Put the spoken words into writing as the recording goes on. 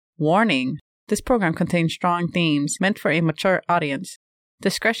Warning. This program contains strong themes meant for a mature audience.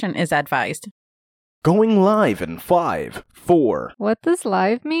 Discretion is advised. Going live in 5, 4. What does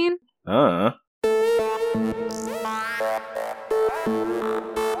live mean?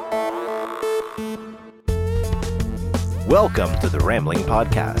 Welcome to the Rambling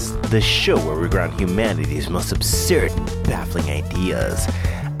Podcast, the show where we ground humanity's most absurd and baffling ideas.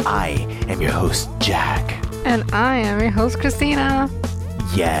 I am your host, Jack. And I am your host, Christina.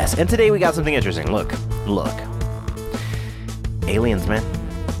 Yes, and today we got something interesting. Look. Aliens, man.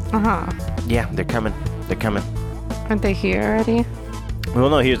 Uh-huh. Yeah, they're coming. Aren't they here already? Well,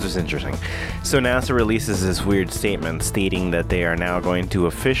 no, here's what's interesting. So NASA releases this weird statement stating that they are now going to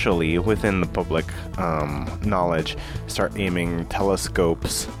officially, within the public knowledge, start aiming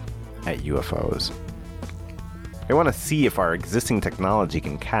telescopes at UFOs. They want to see if our existing technology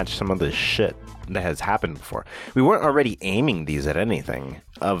can catch some of this shit that has happened before. We weren't already aiming these at anything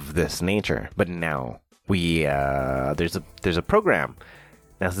of this nature, but now there's a program.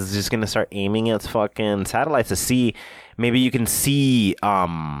 NASA's just going to start aiming at fucking satellites to see. Maybe you can see,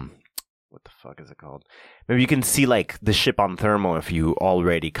 what the fuck is it called? Maybe you can see, like, the ship on thermal if you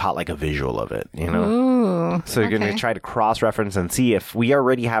already caught, like, a visual of it, you know? Ooh, so you're going to try to cross-reference and see if we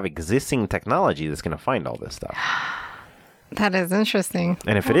already have existing technology that's going to find all this stuff. That is interesting.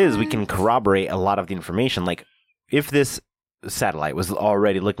 And if it is, we can corroborate a lot of the information. Like, if this satellite was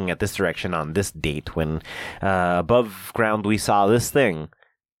already looking at this direction on this date when above ground we saw this thing,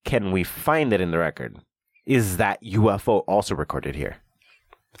 can we find it in the record? Is that UFO also recorded here?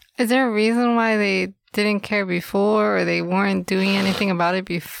 Is there a reason why they didn't care before, or they weren't doing anything about it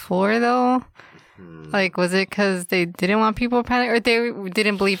before, though? Like, was it because they didn't want people to panic, or they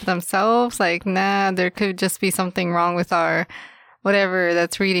didn't believe themselves? Like, nah, there could just be something wrong with our whatever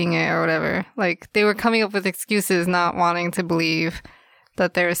that's reading it or whatever. Like, they were coming up with excuses, not wanting to believe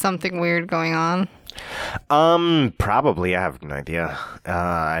that there is something weird going on. Probably. I have no idea.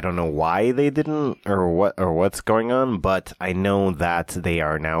 I don't know why they didn't or what's going on, but I know that they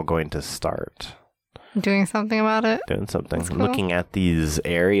are now going to start doing something about it. Doing something. Cool. Looking at these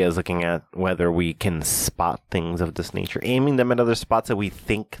areas, looking at whether we can spot things of this nature, aiming them at other spots that we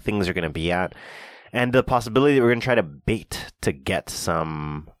think things are going to be at, and the possibility that we're going to try to bait to get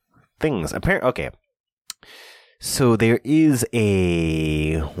some things. Okay. So there is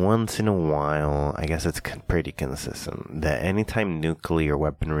a, once in a while, I guess it's pretty consistent, that anytime nuclear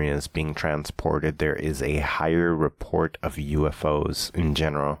weaponry is being transported, there is a higher report of UFOs in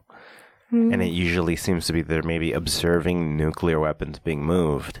general. And it usually seems to be they're maybe observing nuclear weapons being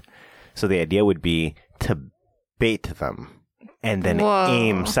moved. So the idea would be to bait them and then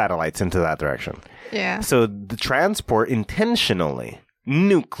aim satellites into that direction. Yeah. So the transport intentionally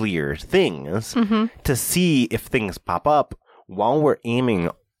nuclear things to see if things pop up while we're aiming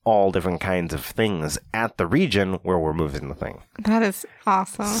all different kinds of things at the region where we're moving the thing. That is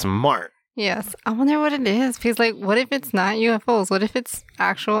awesome. Smart. Yes. I wonder what it is. Because, like, what if it's not UFOs? What if it's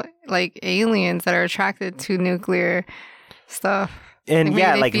actual, like, aliens that are attracted to nuclear stuff? And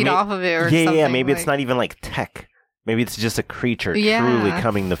like, feed off of it or something. Yeah, maybe it's not even like tech. Maybe it's just a creature truly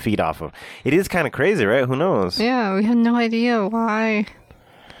coming to feed off of. It is kind of crazy, right? Who knows? Yeah, we have no idea why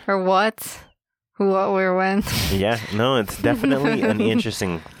or what, who, what, where, when. Yeah, no, it's definitely an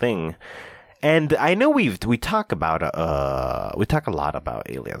interesting thing. And I know we talk a lot about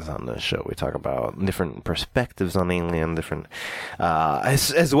aliens on this show. We talk about different perspectives on alien, different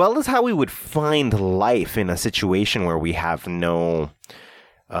as well as how we would find life in a situation where we have no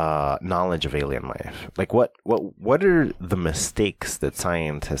knowledge of alien life. Like what are the mistakes that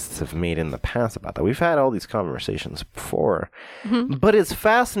scientists have made in the past about that? We've had all these conversations before, but it's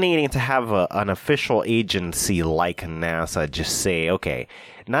fascinating to have an official agency like NASA just say, okay,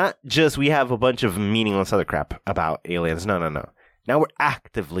 not just we have a bunch of meaningless other crap about aliens. No. Now we're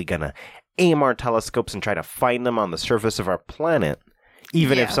actively gonna aim our telescopes and try to find them on the surface of our planet,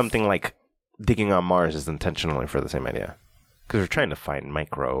 even if something like digging on Mars is intentionally for the same idea. Because we're trying to find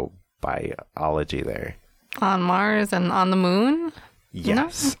microbiology there. On Mars and on the moon?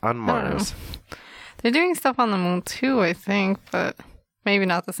 Yes, on Mars. They're doing stuff on the moon too, I think, but maybe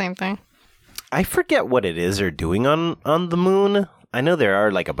not the same thing. I forget what it is they're doing on the moon. I know there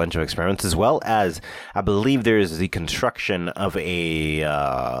are like a bunch of experiments, as well as I believe there is the construction of a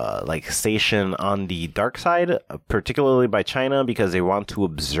like station on the dark side, particularly by China, because they want to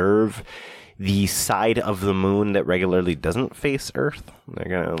observe the side of the moon that regularly doesn't face Earth. They're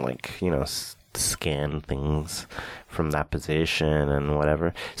gonna scan things from that position and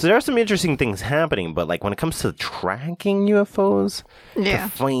whatever. So there are some interesting things happening, but like when it comes to tracking UFOs, to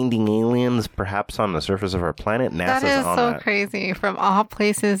finding aliens perhaps on the surface of our planet, NASA's that is on so that. crazy. From all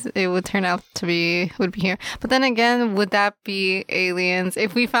places, it would turn out to be here. But then again, would that be aliens?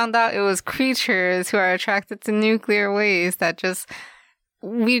 If we found out it was creatures who are attracted to nuclear waste that just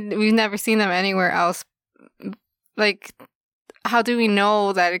we've never seen them anywhere else, like. How do we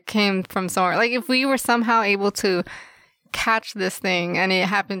know that it came from somewhere? Like, if we were somehow able to catch this thing and it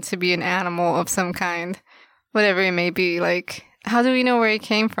happened to be an animal of some kind, whatever it may be, like, how do we know where it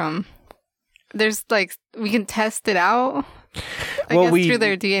came from? There's, like, we can test it out, I guess, through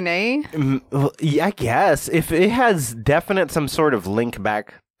their DNA? Well, yeah, I guess. If it has definite some sort of link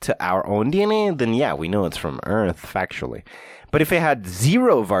back to our own DNA, then yeah, we know it's from Earth, factually. But if it had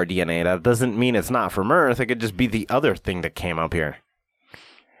zero of our DNA, that doesn't mean it's not from Earth. It could just be the other thing that came up here.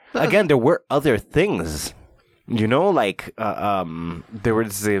 Again, there were other things. You know, like, there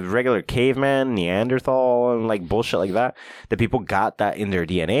was the regular caveman, Neanderthal, and like bullshit like that. That people got that in their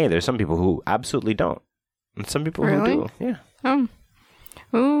DNA. There's some people who absolutely don't. And some people who do. Yeah.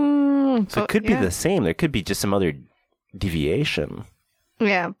 Ooh, so it could be the same. There could be just some other deviation.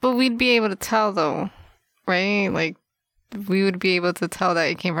 Yeah, but we'd be able to tell, though, right? Like, we would be able to tell that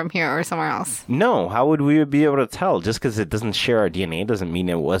it came from here or somewhere else. No, how would we be able to tell? Just because it doesn't share our DNA doesn't mean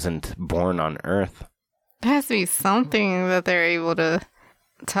it wasn't born on Earth. There has to be something that they're able to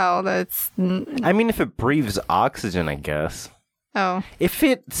tell that's... I mean, if it breathes oxygen, I guess. Oh. If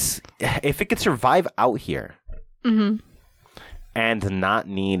it could survive out here and not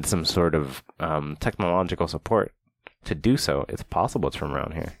need some sort of technological support to do so, it's possible it's from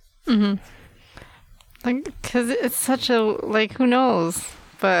around here. Mm-hmm. Like, because it's such a, like, who knows?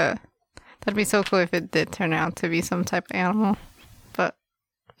 But that'd be so cool if it did turn out to be some type of animal. But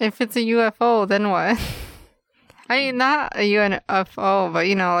if it's a UFO, then what? I mean, not a UFO, but,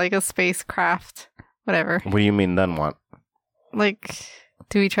 you know, like a spacecraft, whatever. What do you mean, then what? Like,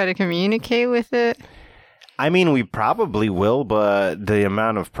 do we try to communicate with it? I mean, we probably will, but the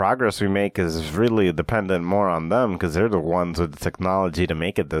amount of progress we make is really dependent more on them because they're the ones with the technology to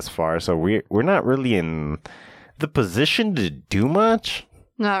make it this far. So we're not really in the position to do much.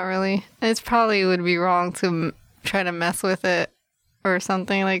 Not really. It probably would be wrong to try to mess with it or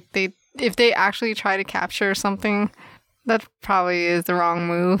something. Like, if they actually try to capture something, that probably is the wrong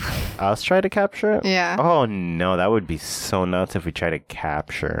move. Us try to capture it? Yeah. Oh, no, that would be so nuts if we try to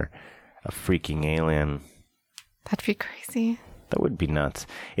capture a freaking alien. That'd be crazy. That would be nuts.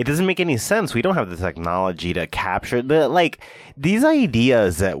 It doesn't make any sense. We don't have the technology to capture these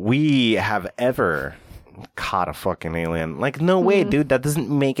ideas that we have ever caught a fucking alien. Like, no way, dude. That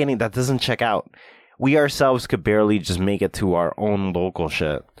doesn't check out. We ourselves could barely just make it to our own local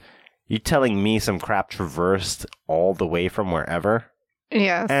shit. You telling me some crap traversed all the way from wherever?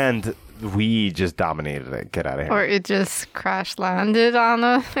 Yes. And we just dominated it. Get out of here. Or it just crash landed on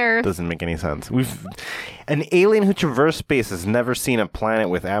the Earth. Doesn't make any sense. An alien who traversed space has never seen a planet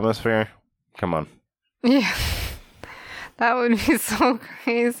with atmosphere. Come on. Yeah. That would be so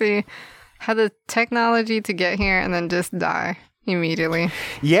crazy. Had the technology to get here and then just die immediately.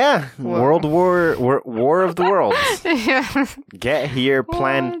 Yeah. Whoa. War of the Worlds. Yeah. Get here,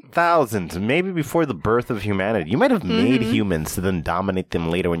 plan thousands, maybe before the birth of humanity. You might have made humans to then dominate them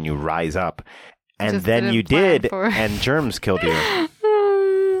later when you rise up. And just then you did, and germs killed you.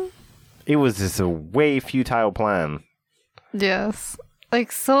 It was just a way futile plan. Yes.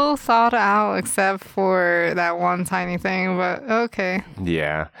 Like, so thought out, except for that one tiny thing, but okay.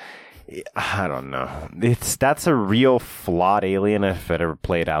 Yeah. I don't know. That's a real flawed alien if it ever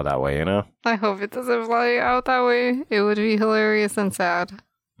played out that way, you know? I hope it doesn't play out that way. It would be hilarious and sad.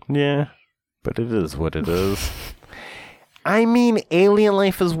 Yeah, but it is what it is. I mean, alien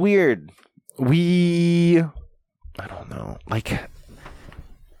life is weird. I don't know. Like,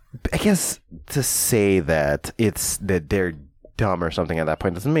 I guess to say that they're dumb or something at that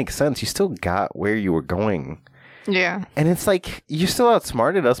point doesn't make sense. You still got where you were going. Yeah. And it's like, you still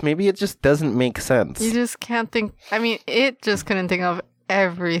outsmarted us. Maybe it just doesn't make sense. You just can't think. I mean, it just couldn't think of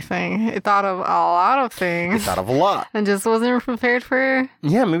everything. It thought of a lot of things. It thought of a lot. And just wasn't prepared for.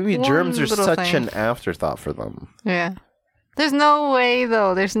 Yeah, maybe germs are such thing. an afterthought for them. Yeah. There's no way,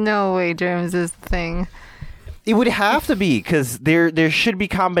 though. There's no way germs is the thing. It would have to be, because there should be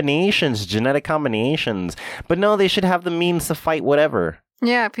combinations, genetic combinations. But no, they should have the means to fight whatever.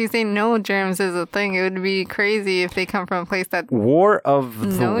 Yeah, because they know germs is a thing. It would be crazy if they come from a place that... War of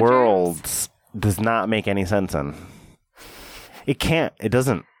the Worlds does not make any sense then. It can't. It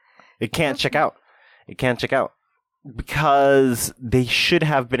doesn't. It can't check out. It can't check out. Because they should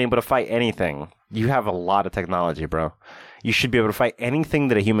have been able to fight anything. You have a lot of technology, bro. You should be able to fight anything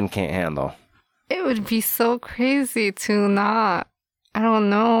that a human can't handle. It would be so crazy to not, I don't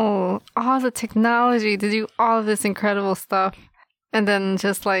know, all the technology to do all of this incredible stuff. And then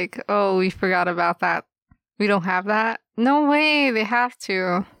just like, oh, we forgot about that. We don't have that. No way. They have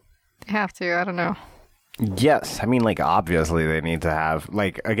to. They have to. I don't know. Yes. I mean, like, obviously they need to have,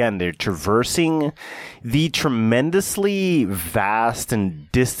 like, again, they're traversing the tremendously vast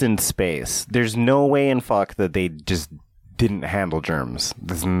and distant space. There's no way in fuck that they just didn't handle germs.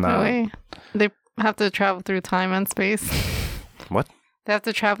 There's no way. They have to travel through time and space. What? They have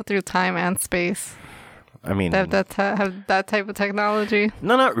to travel through time and space. I mean, they have that type of technology.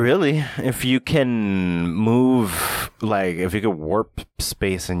 No, not really. If you can move, like, if you could warp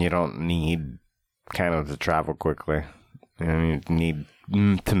space and you don't need kind of to travel quickly, you need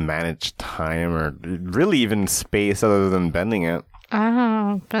to manage time or really even space other than bending it.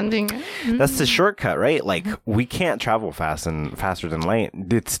 Oh, bending it. Mm-hmm. That's the shortcut, right? Like, we can't travel faster than light.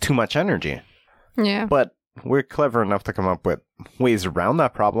 It's too much energy. Yeah. But we're clever enough to come up with ways around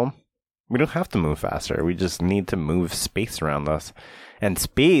that problem. We don't have to move faster. We just need to move space around us. And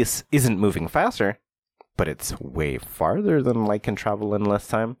space isn't moving faster, but it's way farther than light can travel in less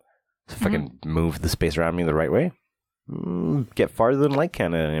time. So if I can move the space around me the right way, get farther than light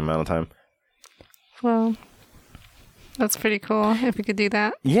can in any amount of time. Well, that's pretty cool if we could do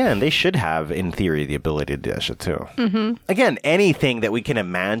that. Yeah, and they should have, in theory, the ability to do that shit too. Mm-hmm. Again, anything that we can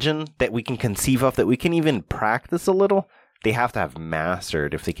imagine, that we can conceive of, that we can even practice a little, they have to have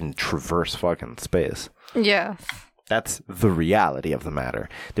mastered if they can traverse fucking space. Yes. That's the reality of the matter.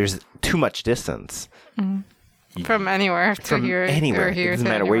 There's too much distance. Mm-hmm. From anywhere to here. Anywhere. Or here it doesn't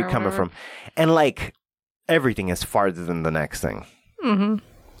matter where you're coming from. And like, everything is farther than the next thing. Mm-hmm.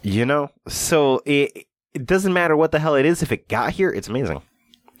 You know? So it doesn't matter what the hell it is. If it got here, it's amazing.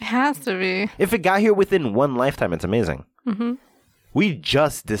 It has to be. If it got here within one lifetime, it's amazing. Mm-hmm. We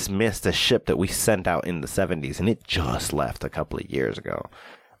just dismissed a ship that we sent out in the 70s, and it just left a couple of years ago.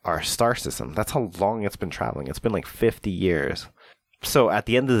 Our star system, that's how long it's been traveling. It's been like 50 years. So at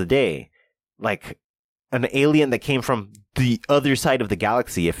the end of the day, like an alien that came from the other side of the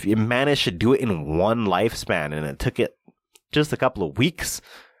galaxy, if it managed to do it in one lifespan and it took it just a couple of weeks,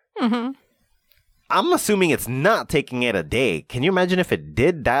 I'm assuming it's not taking it a day. Can you imagine if it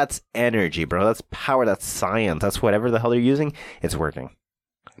did? That's energy, bro. That's power. That's science. That's whatever the hell you're using. It's working.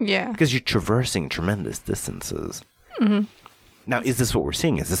 Yeah. Because you're traversing tremendous distances. Mm-hmm. Now, is this what we're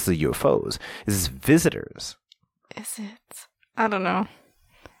seeing? Is this the UFOs? Is this visitors? Is it? I don't know.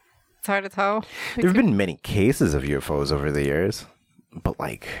 It's hard to tell. There have been many cases of UFOs over the years. But,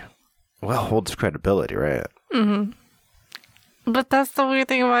 like, what holds credibility, right? Mm-hmm. But that's the weird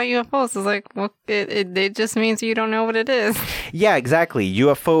thing about UFOs. Is like, well, it just means you don't know what it is. Yeah, exactly.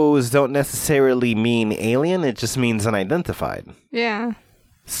 UFOs don't necessarily mean alien. It just means unidentified. Yeah.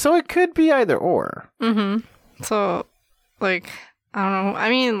 So it could be either or. Mm-hmm. So, like, I don't know.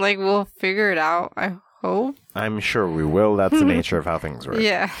 I mean, like, we'll figure it out, I hope. I'm sure we will. That's the nature of how things work.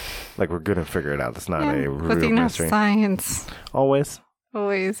 Yeah. Like, we're going to figure it out. It's not a real but mystery. Science. Always.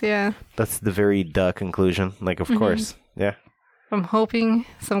 Always, yeah. That's the very duh conclusion. Like, of course. Yeah. I'm hoping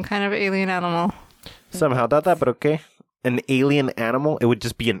some kind of alien animal. Somehow that, but okay. An alien animal? It would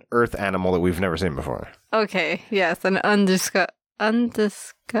just be an Earth animal that we've never seen before. Okay, yes, an undiscovered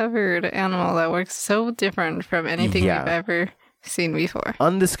animal that works so different from anything we've ever seen before.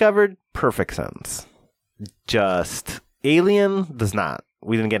 Undiscovered, perfect sense. Just alien does not.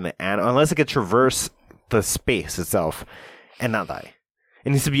 We didn't get an animal unless it could traverse the space itself and not die.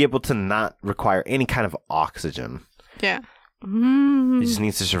 It needs to be able to not require any kind of oxygen. Yeah. It just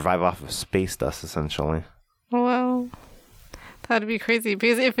needs to survive off of space dust, essentially. Well, that'd be crazy.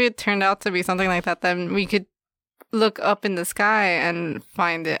 Because if it turned out to be something like that, then we could look up in the sky and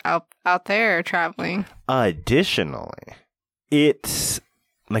find it out there traveling. Additionally, it's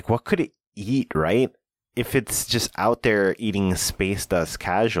like, what could it eat, right? If it's just out there eating space dust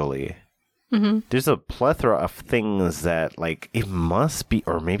casually, there's a plethora of things that, like, it must be,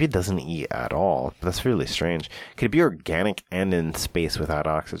 or maybe it doesn't eat at all. That's really strange. Could it be organic and in space without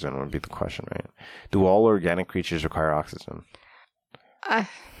oxygen would be the question, right? Do all organic creatures require oxygen? I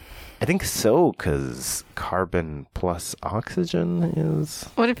think so, because carbon plus oxygen is...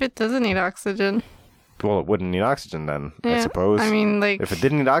 What if it doesn't need oxygen? Well, it wouldn't need oxygen then, I suppose. I mean, like... If it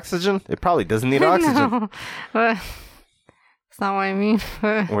didn't need oxygen, it probably doesn't need oxygen. No, but that's not what I mean.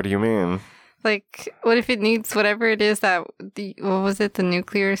 What do you mean? Like, what if it needs whatever it is that... what was it? The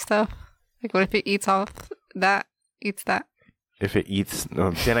nuclear stuff? Like, what if it eats that? If it eats,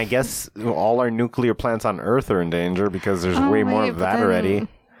 then I guess all our nuclear plants on Earth are in danger because there's way more of that already.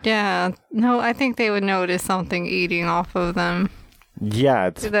 Yeah. No, I think they would notice something eating off of them. Yeah.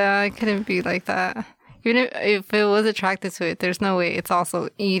 It couldn't be like that. Even if it was attracted to it, there's no way it's also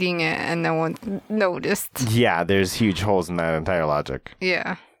eating it and no one noticed. Yeah, there's huge holes in that entire logic.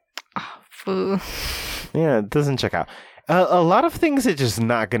 Yeah. Oh, foo. Yeah, it doesn't check out. A lot of things are just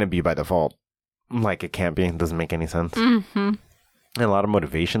not going to be by default. Like it can't be. It doesn't make any sense. Mm-hmm. And a lot of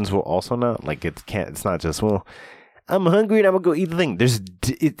motivations will also not. Like it's not just, well, I'm hungry and I'm going to go eat the thing.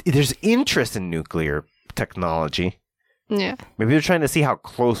 There's interest in nuclear technology. Yeah. Maybe they're trying to see how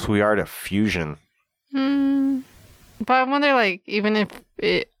close we are to fusion. But I wonder, like, even if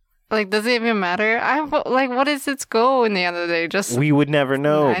it, like, does it even matter? What is its goal in the end of the day? We would never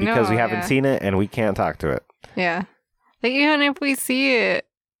know because we haven't yeah. seen it and we can't talk to it. Yeah. Like, even if we see it,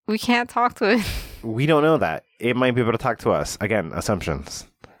 we can't talk to it. We don't know that. It might be able to talk to us. Again, assumptions.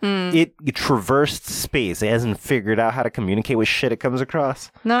 It traversed space. It hasn't figured out how to communicate with shit it comes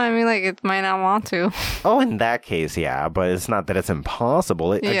across. No, I mean, like, it might not want to. Oh, in that case, yeah. But it's not that it's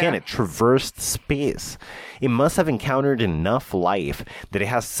impossible. Again, it traversed space. It must have encountered enough life that it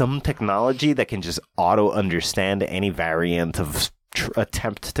has some technology that can just auto-understand any variant of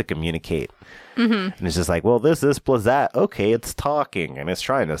attempt to communicate. Mm-hmm. And it's just like, well, this plus that. Okay, it's talking and it's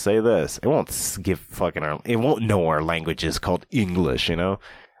trying to say this. It won't it won't know our language is called English, you know?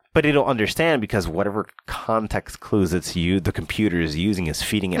 But it'll understand because whatever context clues the computer is using is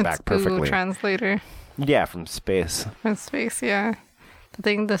feeding it back perfectly. Google Translator. Yeah, from space. From space, yeah. The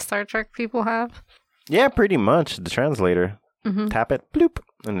thing the Star Trek people have. Yeah, pretty much. The translator. Mm-hmm. Tap it, bloop,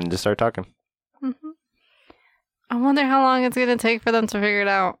 and then just start talking. Mm-hmm. I wonder how long it's going to take for them to figure it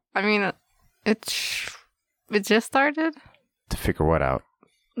out. I mean, it just started. To figure what out?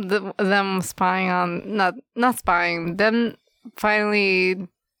 Them spying on... Not spying. Them finally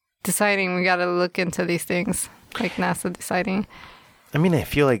deciding we got to look into these things. Like NASA deciding. I mean, I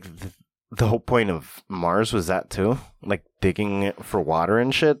feel like the whole point of Mars was that too. Like digging for water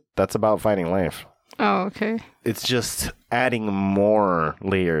and shit. That's about finding life. Oh, okay. It's just adding more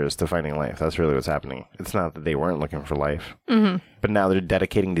layers to finding life. That's really what's happening. It's not that they weren't looking for life. Mm-hmm. But now they're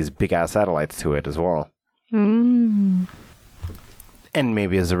dedicating these big-ass satellites to it as well. Mm. And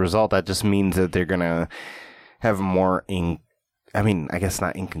maybe as a result, that just means that they're going to have more... I guess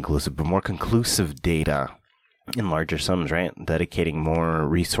not inconclusive, but more conclusive data in larger sums, right? Dedicating more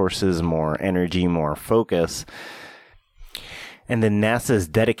resources, more energy, more focus. And then NASA is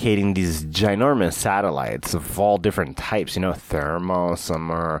dedicating these ginormous satellites of all different types, thermo, some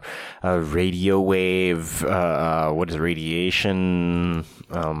are radio wave, radiation,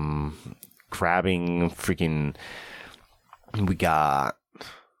 grabbing, freaking, we got...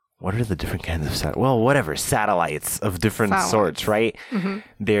 What are the different kinds of satellites of different sorts, right? Mm-hmm.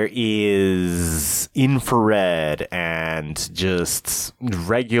 There is infrared and just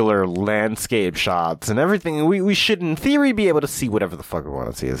regular landscape shots and everything. We should, in theory, be able to see whatever the fuck we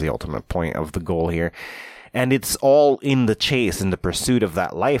want to see is the ultimate point of the goal here. And it's all in the chase, in the pursuit of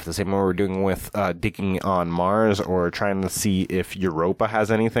that life, the same way we're doing with digging on Mars or trying to see if Europa has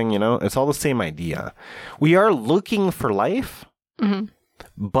anything, It's all the same idea. We are looking for life. Mm-hmm.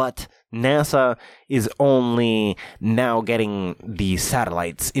 But NASA is only now getting the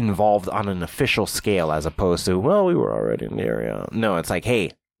satellites involved on an official scale as opposed to, well, we were already in the area. No, it's like,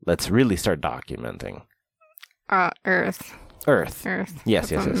 hey, let's really start documenting. Earth.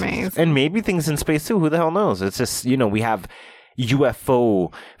 Yes. And maybe things in space too. Who the hell knows? It's just, we have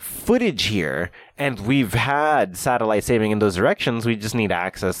UFO footage here and we've had satellites aiming in those directions. We just need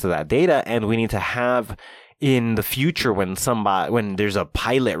access to that data and we need to have... in the future when there's a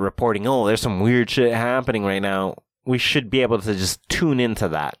pilot reporting, oh, there's some weird shit happening right now, we should be able to just tune into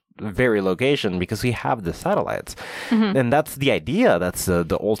that very location because we have the satellites. Mm-hmm. And that's the idea. That's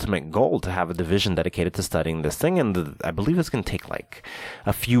the ultimate goal, to have a division dedicated to studying this thing. And I believe it's going to take like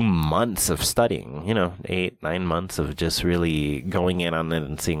a few months of studying, 8-9 months of just really going in on it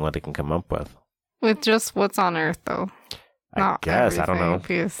and seeing what they can come up with. With just what's on Earth, though. I guess. I don't know.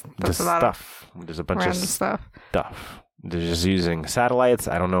 There's a lot of there's a bunch of stuff. They're just using satellites.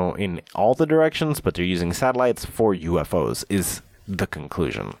 I don't know in all the directions, but they're using satellites for UFOs is the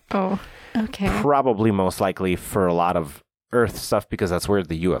conclusion. Oh, okay. Probably most likely for a lot of Earth stuff because that's where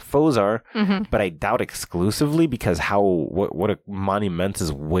the UFOs are. Mm-hmm. But I doubt exclusively because what a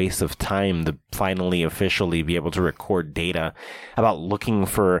monumentous waste of time to finally officially be able to record data about looking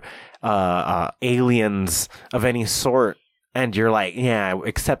for aliens of any sort And you're like, yeah,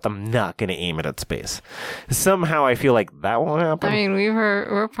 except I'm not going to aim it at space. Somehow I feel like that won't happen. I mean,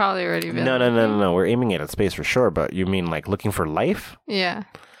 we're probably already been. No. We're aiming it at space for sure. But you mean like looking for life? Yeah.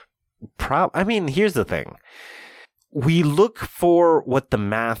 I mean, here's the thing. We look for what the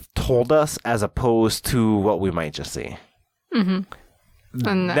math told us as opposed to what we might just see.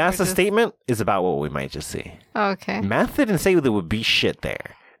 NASA's statement is about what we might just see. Okay. Math didn't say there would be shit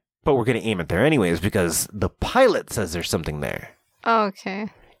there. But we're going to aim it there anyways because the pilot says there's something there. Okay.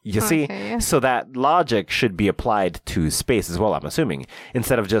 You see? Yeah. So that logic should be applied to space as well, I'm assuming.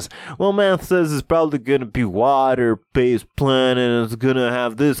 Instead of just, well, math says it's probably going to be water-based planet and it's going to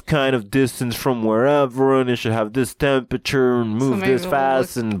have this kind of distance from wherever and it should have this temperature and move this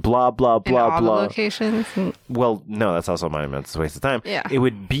fast and blah, blah, blah, in blah. all the locations? Well, no, that's also my it's a waste of time. Yeah. It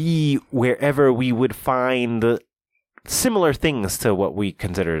would be wherever we would find similar things to what we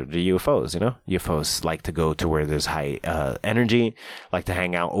consider the UFOs, you know? UFOs like to go to where there's high energy, like to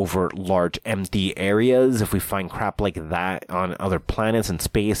hang out over large empty areas. If we find crap like that on other planets and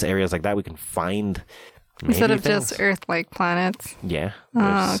space areas like that, we can find instead of just Earth-like planets. Yeah.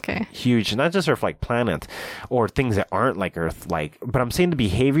 Oh, okay. Huge, not just Earth-like planets or things that aren't like Earth-like, but I'm saying the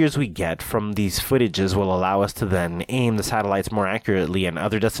behaviors we get from these footages will allow us to then aim the satellites more accurately in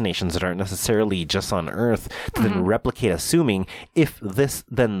other destinations that aren't necessarily just on Earth to then replicate, assuming if this,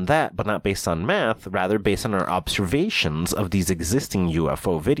 then that, but not based on math, rather based on our observations of these existing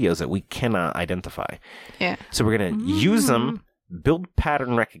UFO videos that we cannot identify. Yeah. So we're going to use them, build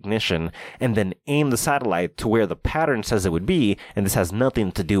pattern recognition, and then aim the satellite to where the pattern says it would be, and this has nothing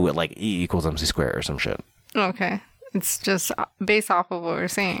to do with like E equals MC squared or some shit. Okay. It's just based off of what we're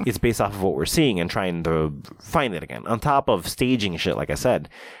seeing. It's based off of what we're seeing and trying to find it again. On top of staging shit, like I said,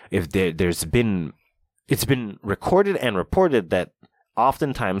 if it's been recorded and reported that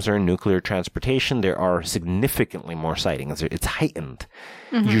oftentimes during nuclear transportation, there are significantly more sightings. It's heightened,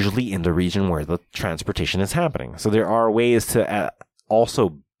 usually in the region where the transportation is happening. So there are ways to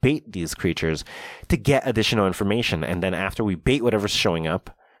also bait these creatures to get additional information. And then after we bait whatever's showing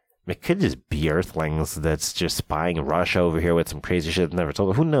up, it could just be Earthlings that's just spying Russia over here with some crazy shit never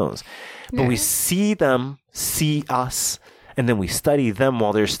told. Who knows? But we see them, see us, and then we study them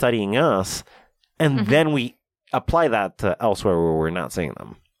while they're studying us. And then we apply that to elsewhere where we're not seeing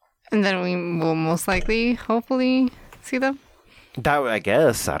them. And then we will most likely, hopefully, see them. That, I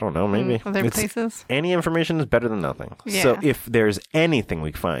guess. I don't know. Maybe. Other places. Any information is better than nothing. Yeah. So if there's anything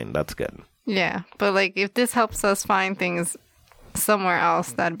we find, that's good. Yeah. But like if this helps us find things somewhere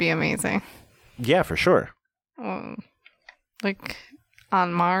else, that'd be amazing. Yeah, for sure. Like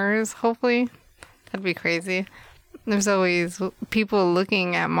on Mars, hopefully. That'd be crazy. There's always people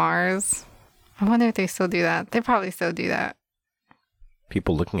looking at Mars. I wonder if they still do that. They probably still do that.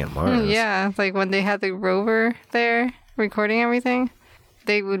 People looking at Mars? Yeah. Like when they had the rover there recording everything,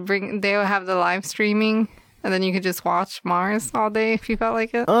 they would have the live streaming, and then you could just watch Mars all day if you felt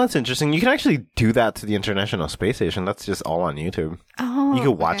like it. Oh, that's interesting. You can actually do that to the International Space Station. That's just all on YouTube. Oh, you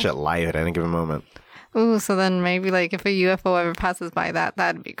could watch it live at any given moment. Ooh, so then maybe like if a UFO ever passes by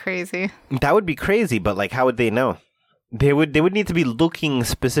that'd be crazy. That would be crazy, but like how would they know? They would need to be looking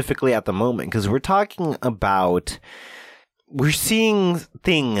specifically at the moment, because we're talking about, we're seeing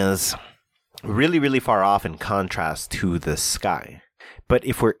things really, really far off in contrast to the sky. But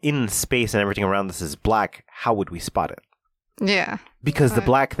if we're in space and everything around us is black, how would we spot it? Yeah. Because the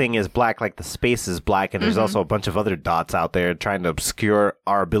black thing is black like the space is black, and there's also a bunch of other dots out there trying to obscure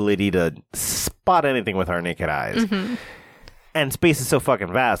our ability to spot anything with our naked eyes. And space is so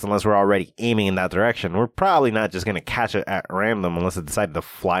fucking vast, unless we're already aiming in that direction. We're probably not just going to catch it at random unless it decided to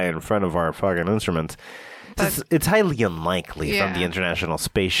fly in front of our fucking instruments. So it's highly unlikely from the International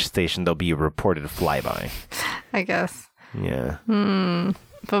Space Station there'll be a reported flyby. I guess. Yeah.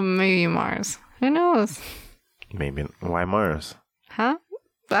 But maybe Mars. Who knows? Maybe. Why Mars? Huh?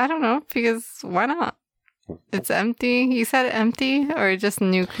 I don't know, because why not? It's empty. You said empty or just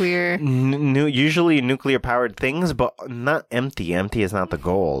nuclear? Usually nuclear powered things, but not empty. Empty is not the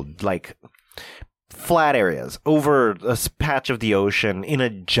goal. Like flat areas over a patch of the ocean in a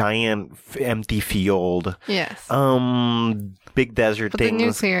giant empty field. Yes. Big desert things. But the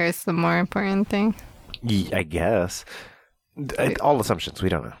nuclear is the more important thing. I guess. All assumptions. We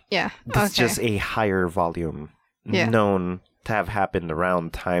don't know. Yeah. It's just a higher volume known to have happened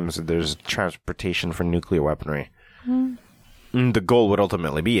around times there's transportation for nuclear weaponry. The goal would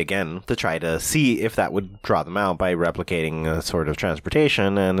ultimately be, again, to try to see if that would draw them out by replicating a sort of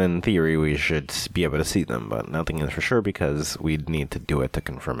transportation, and in theory we should be able to see them, but nothing is for sure because we'd need to do it to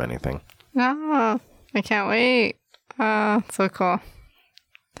confirm anything. Oh, I can't wait. So cool.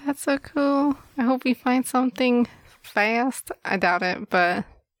 That's so cool. I hope we find something fast. I doubt it, but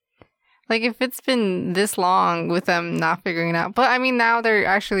like if it's been this long with them not figuring it out. But I mean, now they're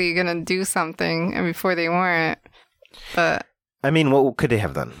actually gonna do something, and before they weren't. But I mean, what could they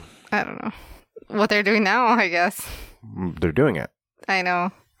have done? I don't know what they're doing now. I guess They're doing it. I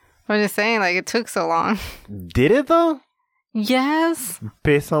know. I'm just saying, like it took so long. Did it though? Yes.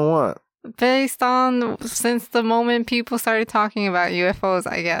 Based on what? Based on since the moment people started talking about UFOs,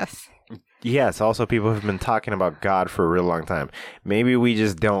 I guess. Yes, also people have been talking about God for a real long time. Maybe we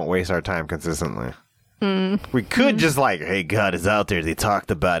just don't waste our time consistently. We could just like, hey, God is out there. They talked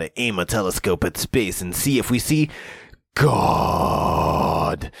about it. Aim a telescope at space and see if we see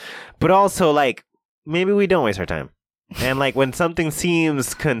God. But also, like, maybe we don't waste our time. And like when something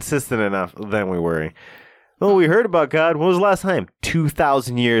seems consistent enough, then we worry. Oh, we heard about God. When was the last time?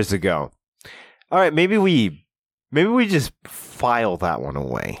 2,000 years ago. All right, maybe we just file that one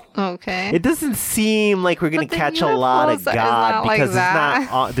away. Okay. It doesn't seem like we're going to catch a lot of God because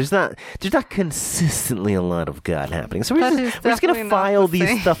there's not consistently a lot of God happening. So we're just going to file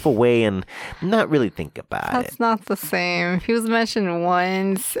these stuff away and not really think about it. That's not the same. He was mentioned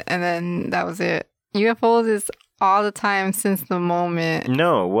once and then that was it. UFOs is all the time since the moment.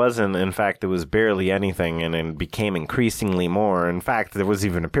 No, it wasn't. In fact, it was barely anything and it became increasingly more. In fact, there was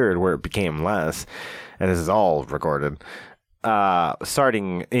even a period where it became less. And this is all recorded.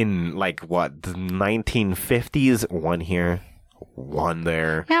 Starting in like what, the 1950s, one here, one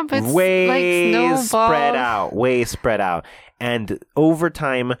there. Yeah, but way like spread out. And over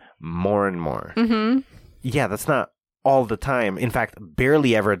time, more and more. Mm-hmm. Yeah, that's not all the time. In fact,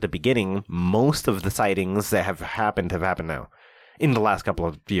 barely ever at the beginning. Most of the sightings that have happened now. In the last couple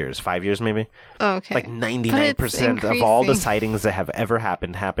of years, 5 years maybe. Okay. Like 99% of all the sightings that have ever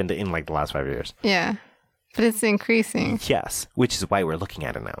happened in like the last 5 years. Yeah. But it's increasing. Yes, which is why we're looking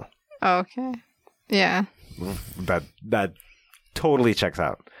at it now. Okay. Yeah. That totally checks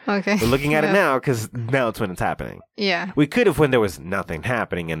out. Okay. We're looking at it now because now it's when it's happening. Yeah. We could have when there was nothing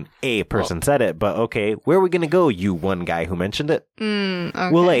happening and a person said it, but okay, where are we going to go, you one guy who mentioned it? Okay.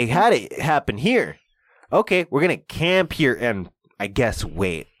 Well, I had it happen here. Okay, we're going to camp here and I guess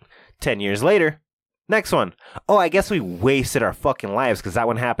wait. 10 years later, next one. Oh, I guess we wasted our fucking lives because that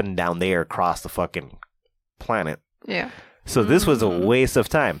one happened down there across the fucking planet. Yeah. So this was a waste of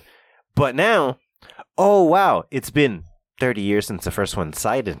time. But now, oh wow, it's been 30 years since the first one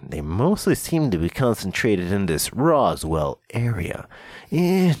sighted. They mostly seem to be concentrated in this Roswell area.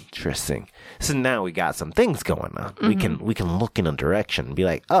 Interesting. So now we got some things going on. Mm-hmm. We can look in a direction and be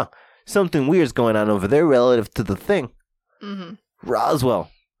like, oh, something weird's going on over there relative to the thing. Mm-hmm. Roswell.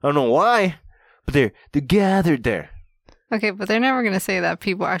 I don't know why, but they're gathered there. Okay, but they're never going to say that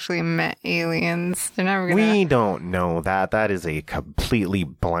people actually met aliens. They're never going to... We don't know that. That is a completely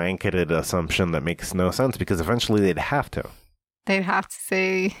blanketed assumption that makes no sense because eventually they'd have to. They'd have to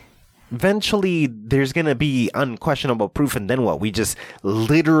say... Eventually, there's going to be unquestionable proof, and then what? We just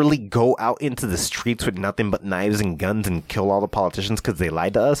literally go out into the streets with nothing but knives and guns and kill all the politicians because they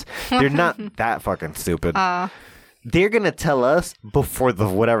lied to us? They're not that fucking stupid. They're going to tell us before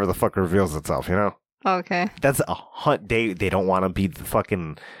whatever the fuck reveals itself, you know? Okay. That's a hunt. They don't want to be the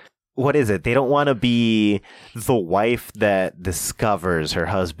fucking... What is it? They don't want to be the wife that discovers her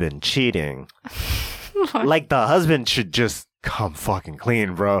husband cheating. Like, the husband should just come fucking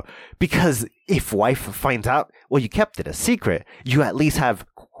clean, bro. Because if wife finds out, well, you kept it a secret. You at least have,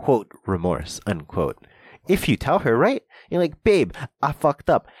 quote, remorse, unquote. If you tell her, right? You're like, babe, I fucked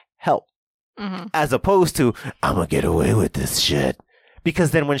up. Help. Mm-hmm. As opposed to, I'm gonna get away with this shit.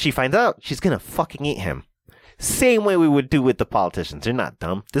 Because then when she finds out, she's gonna fucking eat him. Same way we would do with the politicians. They're not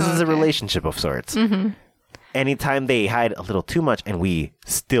dumb. This is a relationship of sorts. Mm-hmm. Anytime they hide a little too much and we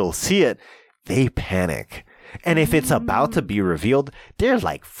still see it, they panic. And if it's about to be revealed, they're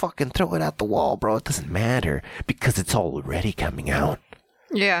like, fucking throw it at the wall, bro. It doesn't matter because it's already coming out.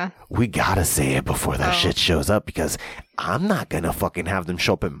 Yeah. We gotta say it before that shit shows up because I'm not gonna fucking have them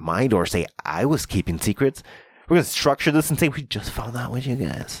show up at my door say I was keeping secrets. We're going to structure this and say, we just found out with you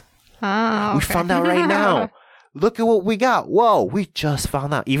guys. Oh, okay. We found out right now. Look at what we got. Whoa, we just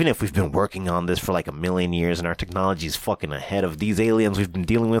found out. Even if we've been working on this for like 1 million years and our technology is fucking ahead of these aliens we've been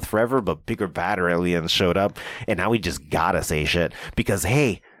dealing with forever, but bigger, badder aliens showed up. And now we just got to say shit because,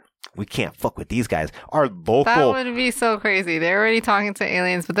 hey, we can't fuck with these guys. Our local... That would be so crazy. They're already talking to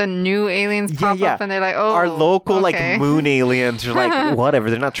aliens, but then new aliens pop up and they're like, oh, our local like moon aliens are like, whatever.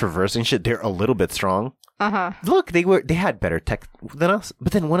 They're not traversing shit. They're a little bit strong. Uh-huh. Look, they had better tech than us,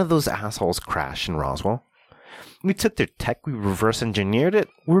 but then one of those assholes crashed in Roswell, We took their tech, we reverse engineered it.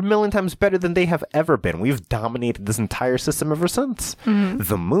 We're a million times better than they have ever been. We've dominated this entire system ever since.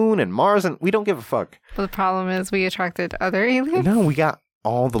 The moon and Mars, and we don't give a fuck. But the problem is we attracted other aliens? No, we got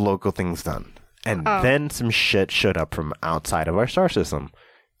all the local things done. And then some shit showed up from outside of our star system.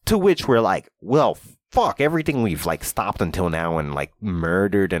 To which we're like, well, fuck, everything we've like stopped until now and like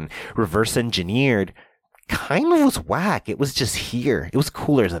murdered and reverse engineered kind of was whack. It was just here. It was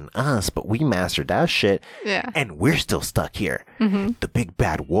cooler than us, but we mastered that shit. Yeah. And we're still stuck here. The big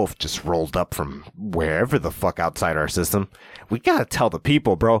bad wolf just rolled up from wherever the fuck outside our system. We gotta tell the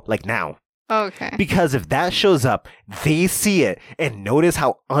people, bro. Like now. Okay. Because if that shows up, they see it and notice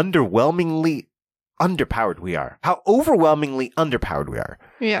how underwhelmingly underpowered we are. How overwhelmingly underpowered we are.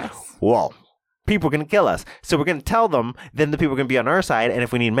 Yes. Well, people are going to kill us. So we're going to tell them, then the people are going to be on our side, and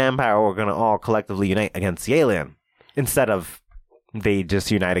if we need manpower, we're going to all collectively unite against the alien. Instead of they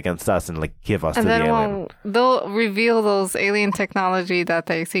just unite against us and like give us to the alien. They'll reveal those alien technology that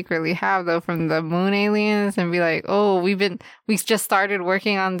they secretly have though from the moon aliens and be like, oh, we just started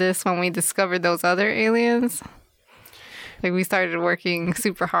working on this when we discovered those other aliens. Like we started working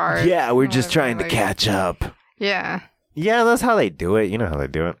super hard. Yeah, we're just trying to catch up. Yeah. Yeah, that's how they do it. You know how they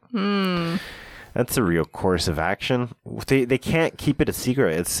do it. That's a real course of action. They can't keep it a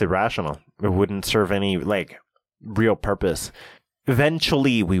secret. It's irrational. It wouldn't serve any like real purpose.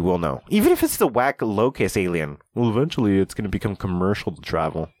 Eventually, we will know. Even if it's the whack locust alien. Well, eventually, it's going to become commercial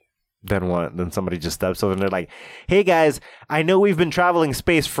travel. Then what? Then somebody just steps over and they're like, hey guys, I know we've been traveling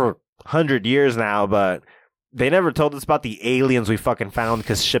space for 100 years now, but they never told us about the aliens we fucking found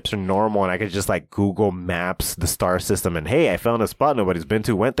because ships are normal and I could just like Google Maps the star system and hey, I found a spot nobody's been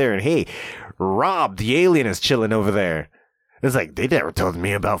to, went there and hey, Rob the alien is chilling over there. It's like, they never told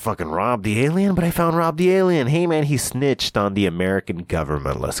me about fucking Rob the alien, but I found Rob the alien. Hey man, he snitched on the American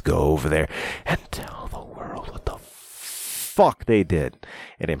government. Let's go over there and tell the world what the fuck they did.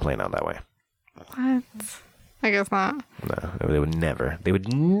 It ain't playing out that way. What? I guess not. No, they would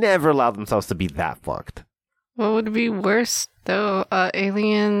never allow themselves to be that fucked. What would be worse, though?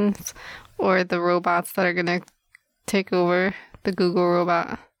 Aliens or the robots that are going to take over the Google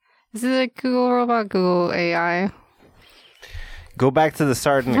robot? Is it a Google robot? Google AI? Go back to the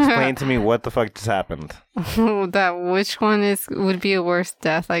start and explain to me what the fuck just happened. Which one would be a worse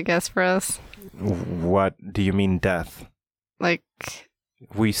death, I guess, for us? What do you mean death? Like...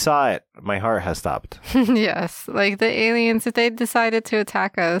 We saw it. My heart has stopped. Yes. Like the aliens, if they decided to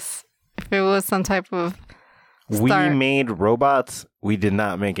attack us, if it was some type of... We made robots. We did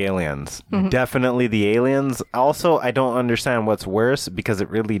not make aliens. Definitely the aliens. Also, I don't understand what's worse because it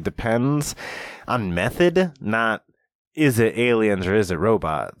really depends on method, not is it aliens or is it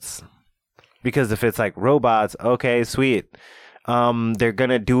robots? Because if it's like robots, okay, sweet. They're going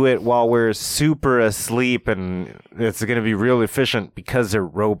to do it while we're super asleep and it's going to be real efficient because they're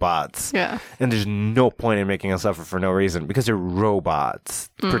robots. Yeah. And there's no point in making us suffer for no reason because they're robots.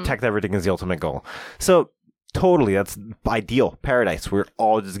 Protect everything is the ultimate goal. So totally, that's ideal. Paradise. We're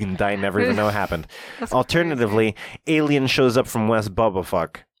all just going to die and never even know what happened. Alternatively, alien shows up from West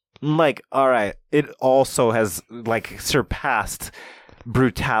Bubblefuck. Like, all right, it also has like surpassed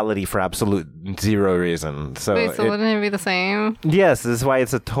brutality for absolute zero reason. So wait, so wouldn't it be the same? Yes, this is why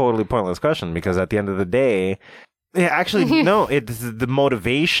it's a totally pointless question because at the end of the day, actually, no, it's the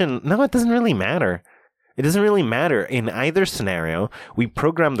motivation. No, it doesn't really matter. It doesn't really matter. In either scenario, we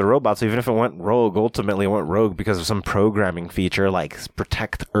programmed the robots, so even if it went rogue, ultimately it went rogue because of some programming feature like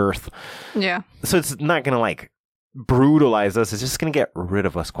protect Earth. Yeah. So it's not going to like brutalize us. It's just going to get rid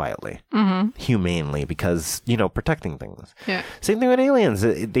of us quietly, humanely, because, you know, protecting things. Yeah. Same thing with aliens.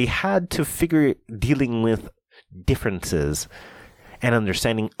 They had to figure dealing with differences and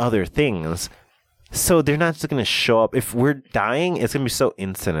understanding other things. So they're not just going to show up. If we're dying, it's going to be so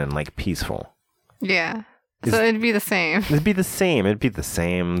instant and like peaceful. Yeah. So it'd be the same. It'd be the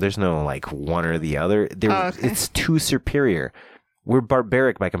same. There's no like one or the other. Okay. It's too superior. We're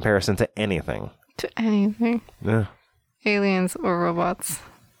barbaric by comparison to anything. To anything. Yeah. Aliens or robots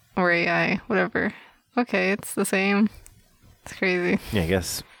or AI, whatever. Okay, it's the same. It's crazy. Yeah, I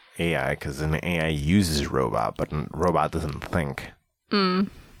guess AI, because an AI uses robot, but a robot doesn't think.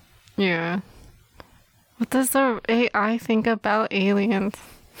 Yeah. What does the AI think about aliens?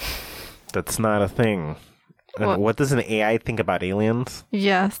 That's not a thing. What does an AI think about aliens?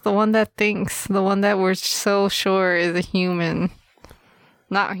 Yes, the one that thinks. The one that we're so sure is a human.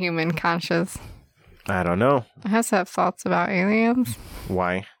 Not human, conscious. I don't know. It has to have thoughts about aliens.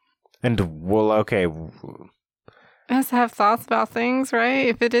 Why? And, well, okay. It has to have thoughts about things, right?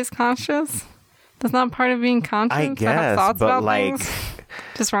 If it is conscious. That's not part of being conscious. I to guess, have thoughts but about like... things?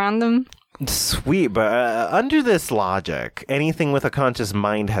 Just random? Sweet, but under this logic, anything with a conscious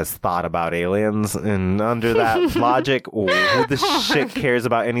mind has thought about aliens, and under that logic, who the shit cares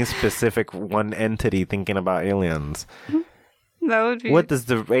about any specific one entity thinking about aliens? That would be... What does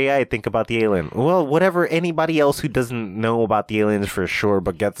the AI think about the alien? Well, whatever anybody else who doesn't know about the aliens for sure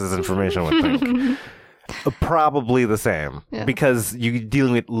but gets this information would think. Probably the same, because you're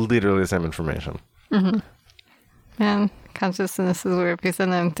dealing with literally the same information. Mm-hmm. Man, consciousness is weird because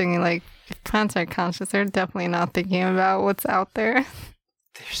then I'm thinking, like, if plants are conscious, they're definitely not thinking about what's out there.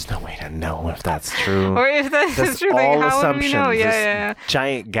 There's no way to know if that's true. Or if that's true, like, how would we know? Yeah.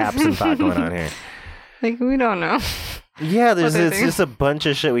 Giant gaps in thought going on here. Like, we don't know. Yeah, it's just a bunch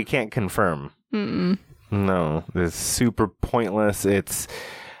of shit we can't confirm. Mm-mm. No, it's super pointless. It's,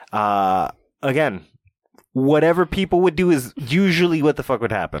 again, whatever people would do is usually what the fuck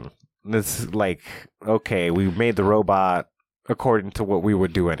would happen. It's like, okay, we made the robot according to what we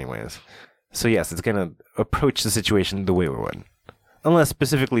would do anyways. So yes, it's going to approach the situation the way we would. Unless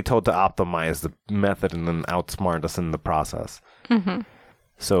specifically told to optimize the method and then outsmart us in the process. Mm-hmm.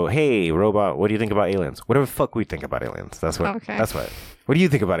 So, hey, robot, what do you think about aliens? Whatever the fuck we think about aliens. That's what. Okay. That's what. What do you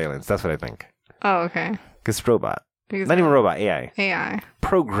think about aliens? That's what I think. Oh, okay. Because robot. Not even robot, AI. AI.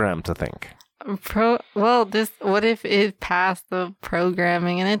 Programmed to think. What if it passed the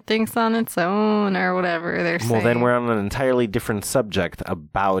programming and it thinks on its own or whatever they're saying? Well, then we're on an entirely different subject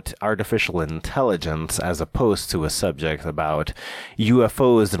about artificial intelligence as opposed to a subject about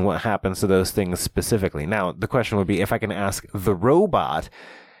UFOs and what happens to those things specifically. Now, the question would be if I can ask the robot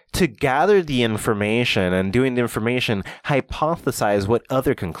to gather the information and doing the information, hypothesize what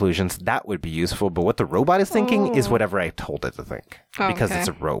other conclusions that would be useful. But what the robot is thinking is whatever I told it to think because it's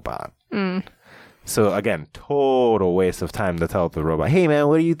a robot. Mm. So again, total waste of time to tell the robot, hey man,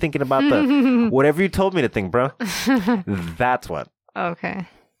 what are you thinking about the whatever you told me to think, bro? That's what. Okay.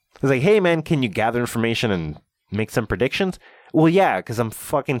 It's like, hey man, can you gather information and make some predictions? Well, yeah, because I'm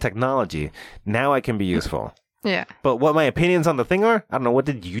fucking technology. Now I can be useful. Yeah. But what my opinions on the thing are, I don't know. What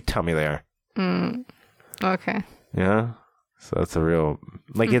did you tell me there? Okay. Yeah. So that's a real,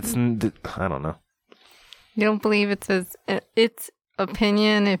 like, it's, I don't know. You don't believe it says its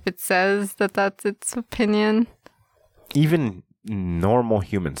opinion if it says that that's its opinion? Even normal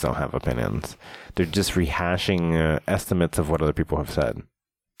humans don't have opinions. They're just rehashing estimates of what other people have said.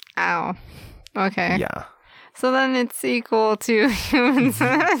 Ow. Okay. Yeah. So then it's equal to humans.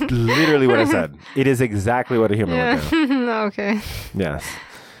 Literally what I said. It is exactly what a human would do. Okay. Yes.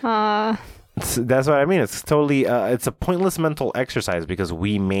 That's what I mean. It's totally, it's a pointless mental exercise because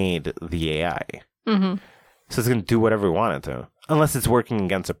we made the AI. Mm-hmm. So it's going to do whatever we want it to. Unless it's working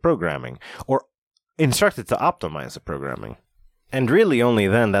against the programming. Or instructed to optimize the programming. And really only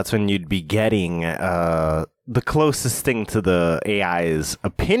then, that's when you'd be getting the closest thing to the AI's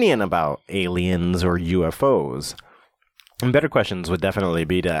opinion about aliens or UFOs. And better questions would definitely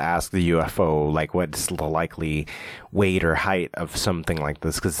be to ask the UFO, like, what's the likely weight or height of something like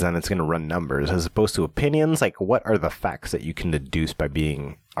this? Because then it's going to run numbers. As opposed to opinions, like, what are the facts that you can deduce by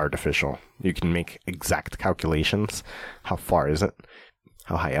being artificial? You can make exact calculations. How far is it?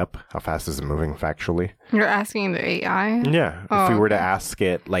 How high up? How fast is it moving factually? You're asking the AI? Yeah. If we were to ask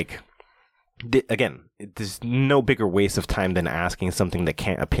it, like, again, there's no bigger waste of time than asking something that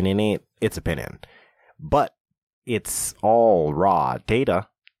can't opinionate its opinion. But it's all raw data.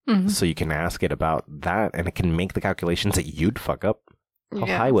 Mm-hmm. So you can ask it about that and it can make the calculations that you'd fuck up. How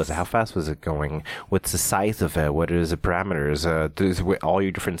high was it? How fast was it going? What's the size of it? What is the parameters? All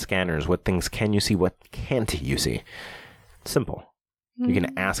your different scanners. What things can you see? What can't you see? Simple. You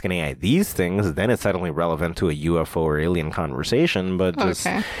can ask an AI these things, then it's suddenly relevant to a UFO or alien conversation. But just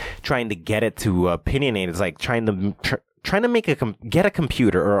trying to get it to opinionate is like trying to make get a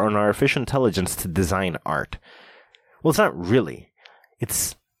computer or an artificial intelligence to design art. Well, it's not really.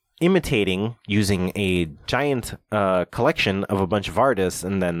 It's imitating using a giant collection of a bunch of artists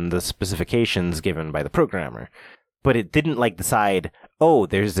and then the specifications given by the programmer. But it didn't like decide, oh,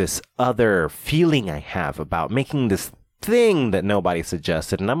 there's this other feeling I have about making this thing that nobody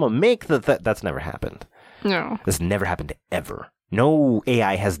suggested, and I'm gonna make that's never happened. No. This never happened ever. No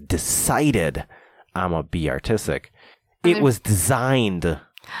AI has decided I'm gonna be artistic. It was designed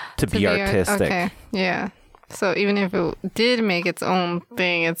to be artistic. Okay, yeah. So even if it did make its own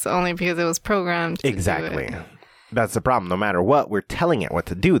thing, it's only because it was programmed to Exactly. do it. That's the problem. No matter what we're telling it what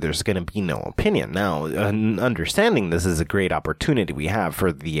to do, there's going to be no opinion. Now, understanding this is a great opportunity we have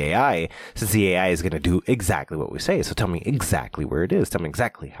for the AI, since the AI is going to do exactly what we say. So tell me exactly where it is. Tell me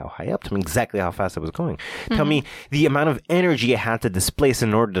exactly how high up. Tell me exactly how fast it was going. Tell me the amount of energy it had to displace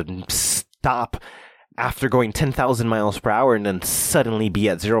in order to stop after going 10,000 miles per hour and then suddenly be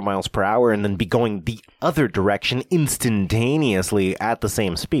at 0 miles per hour and then be going the other direction instantaneously at the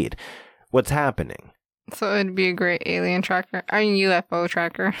same speed. What's happening? So it'd be a great alien tracker. I mean, UFO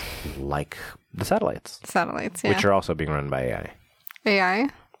tracker. Like the satellites. Satellites, yeah. Which are also being run by AI. AI?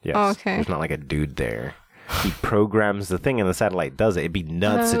 Yes. Oh, okay. There's not like a dude there. He programs the thing and the satellite does it. It'd be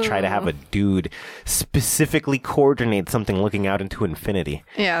nuts to try to have a dude specifically coordinate something looking out into infinity.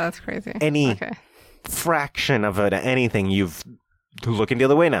 Yeah, that's crazy. Any fraction of it, anything, you've looking the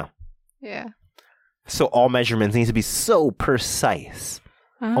other way now. Yeah. So all measurements need to be so precise.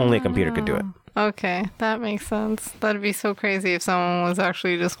 Only a computer could do it. Okay, that makes sense. That'd be so crazy if someone was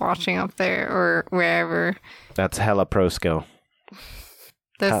actually just watching up there or wherever. That's hella pro skill.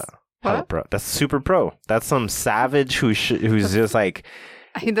 That's hella pro. That's super pro. That's some savage who's just like...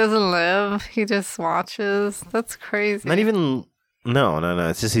 He doesn't live. He just watches. That's crazy. Not even... No.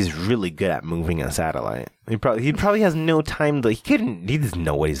 It's just he's really good at moving a satellite. He probably has no time to... He doesn't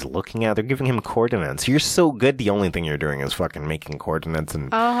know what he's looking at. They're giving him coordinates. You're so good, the only thing you're doing is fucking making coordinates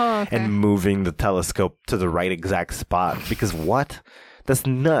and and moving the telescope to the right exact spot. Because what? That's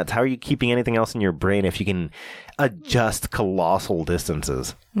nuts. How are you keeping anything else in your brain if you can adjust colossal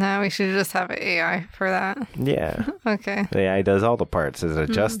distances? No, we should just have an AI for that. Yeah. Okay. The AI does all the parts. It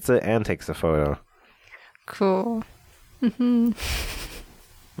adjusts it and takes a photo. Cool.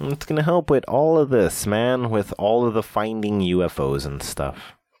 It's going to help with all of this, man, with all of the finding UFOs and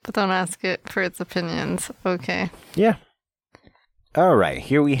stuff. But don't ask it for its opinions. Okay. Yeah. All right.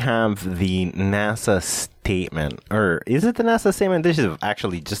 Here we have the NASA statement. Or is it the NASA statement? This is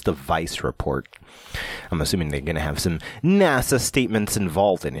actually just the Vice report. I'm assuming they're going to have some NASA statements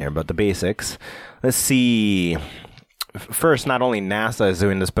involved in here, but the basics. Let's see. First, not only NASA is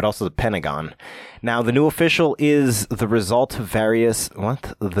doing this, but also the Pentagon. Now, the new official is the result of various...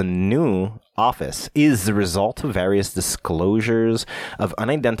 What? The new office is the result of various disclosures of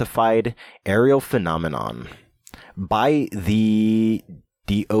unidentified aerial phenomenon by the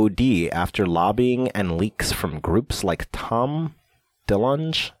DOD after lobbying and leaks from groups like Tom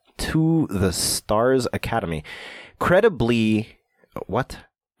DeLonge to the Stars Academy. Credible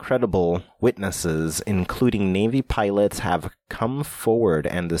witnesses, including Navy pilots, have come forward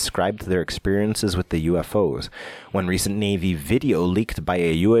and described their experiences with the UFOs. One recent Navy video leaked by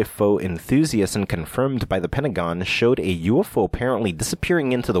a UFO enthusiast and confirmed by the Pentagon showed a UFO apparently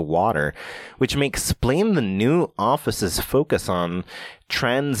disappearing into the water, which may explain the new office's focus on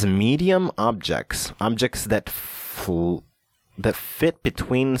transmedium objects that fit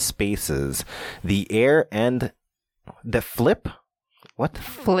between spaces, the air, and that flip. What?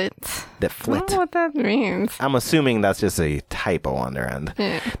 Flit. That flit. I don't know what that means. I'm assuming that's just a typo on their end.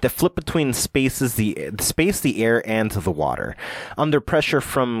 Yeah. That flip between spaces, the air, and the water. Under pressure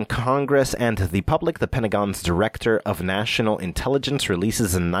from Congress and the public, the Pentagon's Director of National Intelligence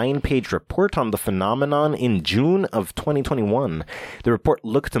releases a 9-page report on the phenomenon in June of 2021. The report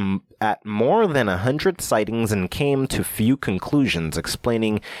looked at more than 100 sightings and came to few conclusions,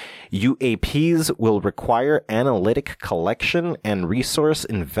 explaining UAPs will require analytic collection and resource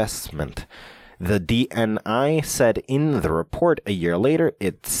investment. The DNI said in the report a year later,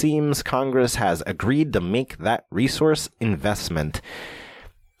 it seems Congress has agreed to make that resource investment.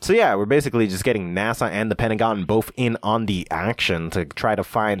 So yeah, we're basically just getting NASA and the Pentagon both in on the action to try to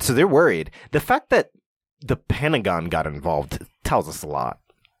find... So they're worried. The fact that the Pentagon got involved tells us a lot.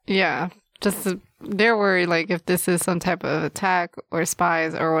 Yeah. They're worried, like, if this is some type of attack or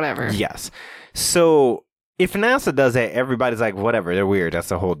spies or whatever. Yes. So if NASA does it, everybody's like, whatever, they're weird. That's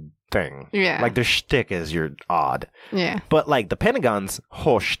the whole thing. Yeah. Like, their shtick is you're odd. Yeah. But, like, the Pentagon's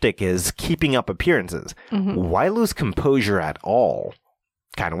whole shtick is keeping up appearances. Why lose composure at all?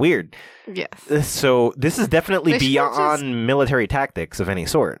 Kind of weird. Yes. So this is definitely beyond military tactics of any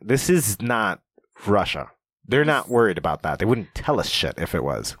sort. This is not Russia. They're not worried about that. They wouldn't tell us shit if it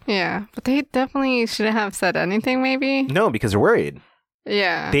was. Yeah, but they definitely shouldn't have said anything, maybe? No, because they're worried.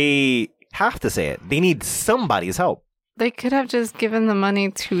 Yeah. They have to say it. They need somebody's help. They could have just given the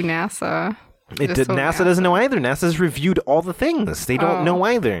money to NASA. NASA doesn't know either. NASA's reviewed all the things. They don't know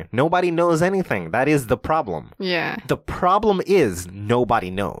either. Nobody knows anything. That is the problem. Yeah. The problem is nobody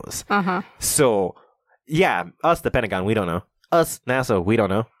knows. So, yeah, us, the Pentagon, we don't know. Us, NASA, we don't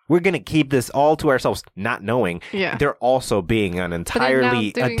know. We're going to keep this all to ourselves, not knowing. Yeah. There also being an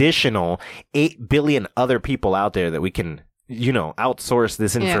entirely additional 8 billion other people out there that we can, outsource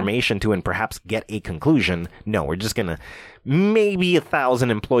this information to and perhaps get a conclusion. No, we're just going to, maybe 1,000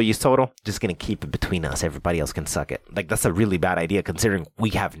 employees total, just going to keep it between us. Everybody else can suck it. Like, that's a really bad idea considering we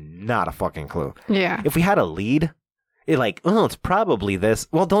have not a fucking clue. Yeah. If we had a lead, It's probably this.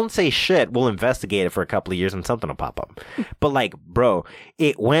 Well, don't say shit. We'll investigate it for a couple of years and something will pop up. But like, bro,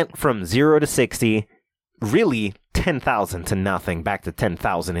 it went from 0 to 60, really 10,000 to nothing, back to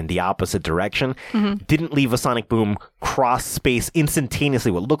 10,000 in the opposite direction. Didn't leave a sonic boom, cross space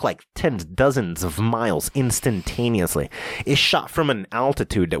instantaneously, what looked like dozens of miles instantaneously. It shot from an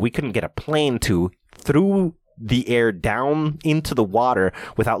altitude that we couldn't get a plane to, through the air down into the water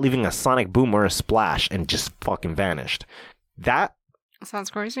without leaving a sonic boom or a splash, and just fucking vanished. That sounds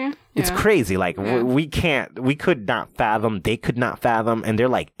crazy. It's crazy. Like, we could not fathom, they could not fathom, and they're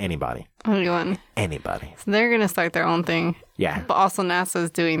like, anybody. Anybody. So they're going to start their own thing. Yeah. But also NASA's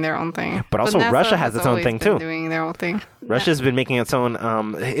doing their own thing. But also Russia has its own thing too. Doing their own thing. Russia's been making its own.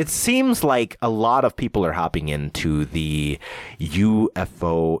 It seems like a lot of people are hopping into the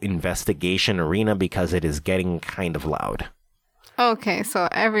UFO investigation arena because it is getting kind of loud. Okay, so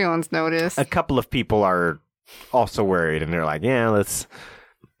everyone's noticed. A couple of people are also worried, and they're like, yeah, let's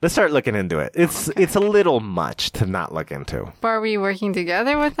start looking into it. It's a little much to not look into. But are we working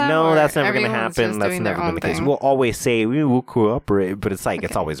together with them? No, that's never going to happen. That's never been the case. We'll always say we will cooperate, but it's like,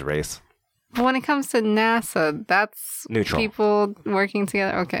 it's always a race. But when it comes to NASA, that's neutral. People working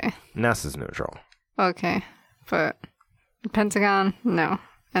together. Okay. NASA's neutral. Okay. But the Pentagon, no.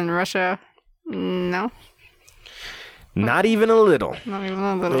 And Russia, no. Not even a little. Not even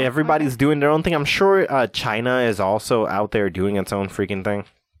a little. Everybody's doing their own thing. I'm sure China is also out there doing its own freaking thing.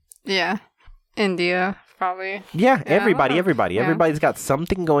 Yeah. India, probably. Yeah, everybody. Yeah. Everybody's got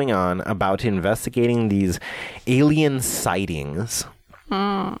something going on about investigating these alien sightings.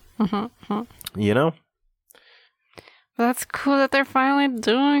 You know? Well, that's cool that they're finally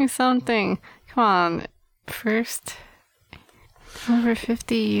doing something. Come on. First, over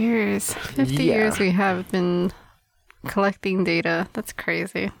 50 years. 50 years we have been collecting data. That's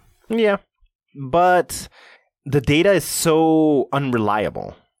crazy. Yeah. But the data is so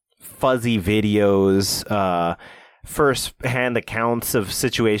unreliable. Fuzzy videos, first-hand accounts of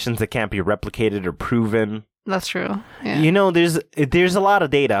situations that can't be replicated or proven. That's true. Yeah. You know, there's a lot of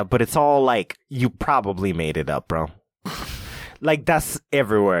data, but it's all like, you probably made it up, bro. Like, that's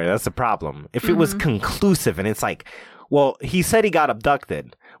everywhere. That's the problem. If it was conclusive and it's like, well, he said he got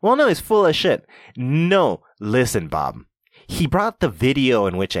abducted. Well, no, he's full of shit. No, listen, Bob. He brought the video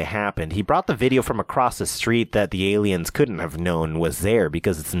in which it happened. He brought the video from across the street that the aliens couldn't have known was there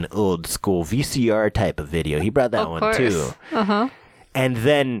because it's an old school VCR type of video. He brought that one too. And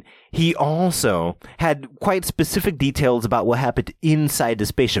then he also had quite specific details about what happened inside the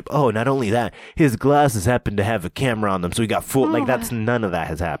spaceship. Oh, not only that, his glasses happened to have a camera on them, so he got full. None of that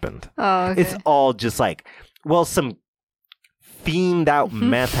has happened. Oh, okay. It's all just like, well, some fiend out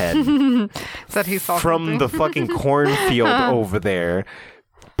meth head that he saw from the fucking cornfield over there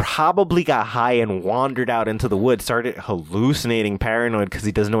probably got high and wandered out into the woods, started hallucinating, paranoid because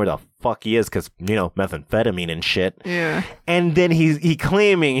he doesn't know where the fuck he is because, you know, methamphetamine and shit. Yeah. And then he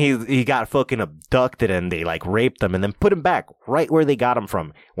claiming he got fucking abducted and they like raped him and then put him back right where they got him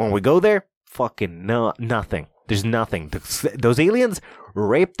from. When we go there, fucking nothing. There's nothing. Those aliens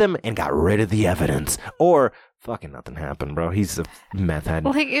raped them and got rid of the evidence. Or fucking nothing happened, bro. He's a meth head.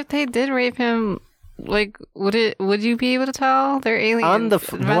 Well, like, if they did rape him, like, would you be able to tell they're aliens? On the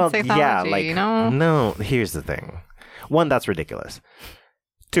technology, yeah, like, you know? No, here's the thing. One, that's ridiculous.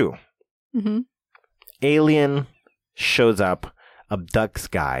 Two, alien shows up, abducts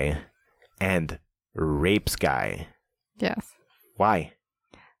guy, and rapes guy. Yes. Why?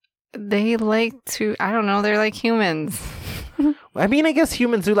 They like to, I don't know, they're like humans. I mean, I guess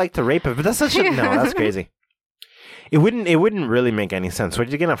humans do like to rape it, but that's such a, no, that's crazy. It wouldn't really make any sense. What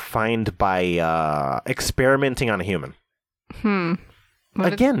are you going to find by experimenting on a human?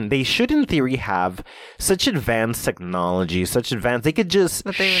 Again, they should in theory have such advanced technology, they could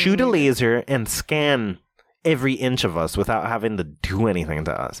just shoot a laser and scan every inch of us without having to do anything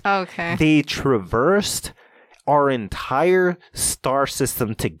to us. Okay. They traversed our entire star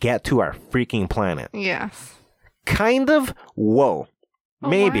system to get to our freaking planet. Yes. Kind of? Whoa.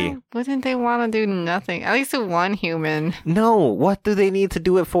 Maybe. Why wouldn't they want to do nothing? At least to one human. No. What do they need to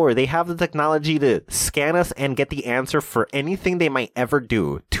do it for? They have the technology to scan us and get the answer for anything they might ever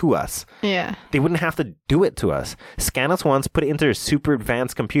do to us. Yeah. They wouldn't have to do it to us. Scan us once, put it into a super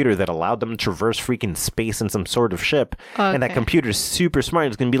advanced computer that allowed them to traverse freaking space in some sort of ship. Okay. And that computer's super smart.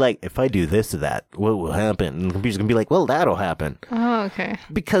 It's going to be like, if I do this or that, what will happen? And the computer's going to be like, well, that'll happen. Oh, okay.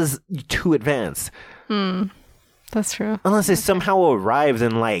 Because you're too advanced. That's true. Unless they somehow arrived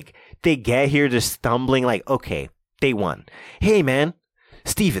and, like, they get here just stumbling, like, okay, day one. Hey, man,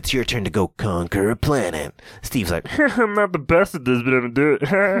 Steve, it's your turn to go conquer a planet. Steve's like, I'm not the best at this, but I'm gonna do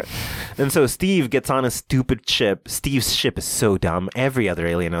it. And so Steve gets on a stupid ship. Steve's ship is so dumb. Every other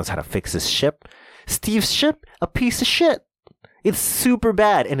alien knows how to fix his ship. Steve's ship, a piece of shit. It's super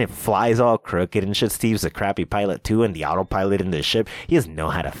bad, and it flies all crooked and shit. Steve's a crappy pilot, too, and the autopilot in the ship, he doesn't know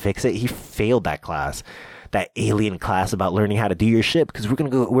how to fix it. He failed that class, that alien class about learning how to do your ship, because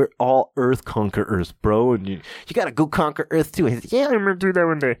we're all Earth conquerors, bro, and you gotta go conquer Earth, too. He's like, yeah, I'm gonna do that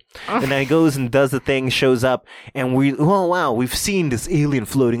one day. And then he goes and does the thing, shows up, and we've seen this alien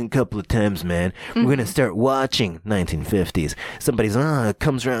floating a couple of times, man. We're gonna start watching 1950s. Somebody's, it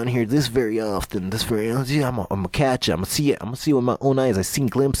comes around here this very often. Yeah, I'm gonna catch it. I'm gonna see it. I'm gonna see it with my own eyes. I've seen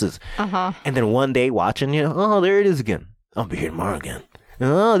glimpses. And then one day, watching, there it is again. I'll be here tomorrow again.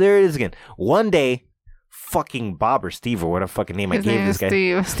 Oh, there it is again. One day, fucking Bob or Steve or whatever fucking name I gave this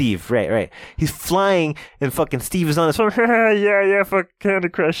guy. Steve, right. He's flying and fucking Steve is on his phone. yeah, fucking Candy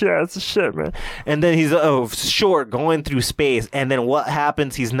Crush. Yeah, it's a shit, man. And then he's short going through space. And then what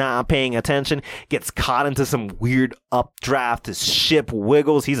happens? He's not paying attention, gets caught into some weird updraft. His ship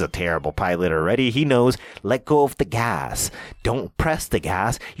wiggles. He's a terrible pilot already. He knows, let go of the gas. Don't press the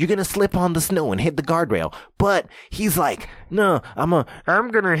gas. You're going to slip on the snow and hit the guardrail. But he's like, no,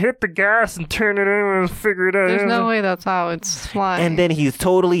 I'm gonna hit the gas and turn it in and figure it out. There's no way that's how it's flying. And then he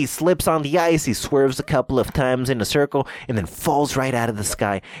slips on the ice. He swerves a couple of times in a circle and then falls right out of the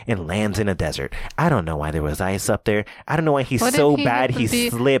sky and lands in a desert. I don't know why there was ice up there. I don't know why he's so bad he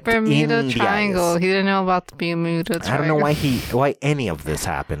slipped Bermuda in Triangle. the ice. He didn't know about the Bermuda Triangle. I don't know why any of this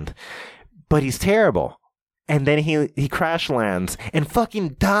happened. But he's terrible. And then he crash lands and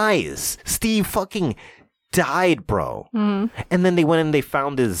fucking dies. Steve fucking died, bro. And then they went and they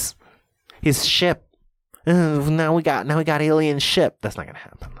found his ship. Now we got alien ship. That's not gonna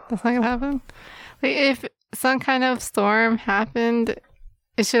happen. That's not gonna happen. Like, if some kind of storm happened,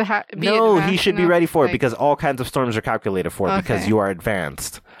 it should be. No, he should be ready for it because all kinds of storms are calculated for it because you are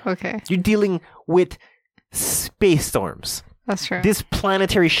advanced. Okay. You're dealing with space storms. That's true. This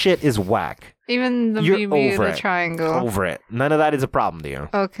planetary shit is whack. Even the Bermuda Triangle. Over it. None of that is a problem to you.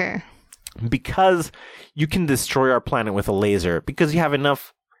 Okay. Because you can destroy our planet with a laser because you have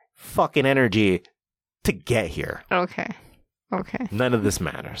enough fucking energy to get here. Okay. None of this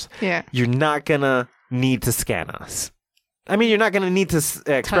matters. Yeah. You're not gonna need to scan us. I mean, you're not gonna need to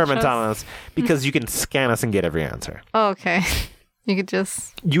experiment on us because you can scan us and get every answer. Okay. You could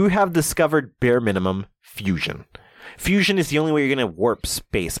just... You have discovered bare minimum fusion. Fusion is the only way you're gonna warp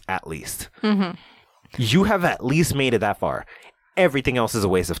space, at least. You have at least made it that far. Everything else is a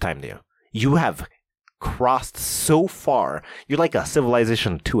waste of time to you. You have crossed so far. You're like a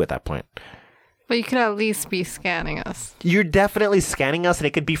civilization 2 at that point. But you could at least be scanning us. You're definitely scanning us, and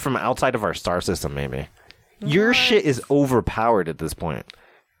it could be from outside of our star system, maybe. Your shit is overpowered at this point.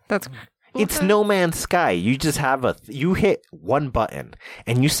 It's No Man's Sky. You just have you hit one button,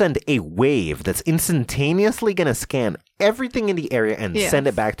 and you send a wave that's instantaneously going to scan everything in the area and send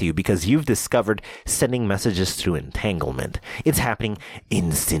it back to you because you've discovered sending messages through entanglement. It's happening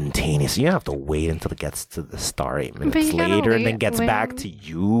instantaneously. You don't have to wait until it gets to the star 8 minutes later and then gets back to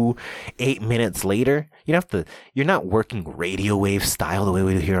you 8 minutes later. You're not working radio wave style the way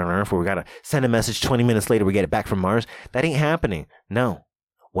we do here on Earth where we got to send a message 20 minutes later, we get it back from Mars. That ain't happening. No.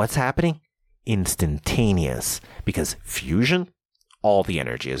 What's happening? Instantaneous. Because fusion, all the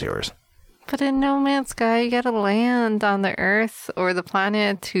energy is yours. But in No Man's Sky, you gotta land on the Earth or the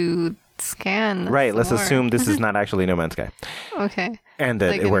planet to scan. Right, let's assume this is not actually No Man's Sky. Okay. And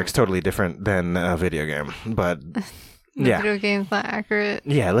that it works totally different than a video game. But the video game's not accurate.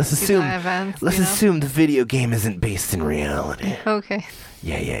 Yeah, let's assume the video game isn't based in reality. Okay.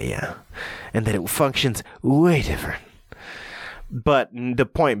 Yeah. And that it functions way different. But the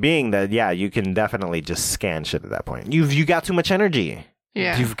point being that, you can definitely just scan shit at that point. You got too much energy.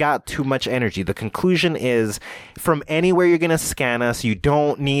 Yeah. You've got too much energy. The conclusion is, from anywhere you're going to scan us, you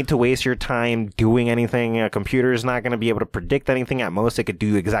don't need to waste your time doing anything. A computer is not going to be able to predict anything. At most, it could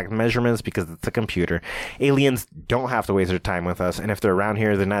do exact measurements because it's a computer. Aliens don't have to waste their time with us. And if they're around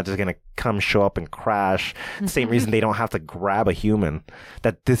here, they're not just going to show up and crash. Same reason they don't have to grab a human.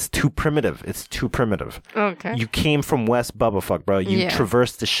 This is too primitive. It's too primitive. Okay. You came from West Bubba Fuck, bro. You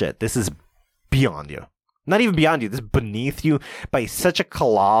traversed the shit. This is beyond you. Not even beyond you. This is beneath you by such a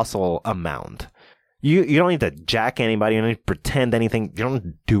colossal amount. You don't need to jack anybody. You don't need to pretend anything. You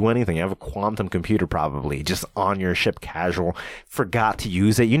don't do anything. You have a quantum computer probably just on your ship casual. Forgot to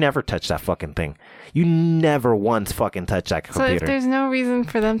use it. You never touched that fucking thing. You never once fucking touched that computer. So if there's no reason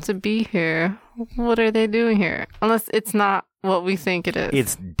for them to be here, what are they doing here? Unless it's not what we think it is.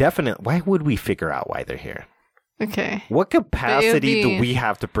 It's definite. Why would we figure out why they're here? Okay. What capacity do be- we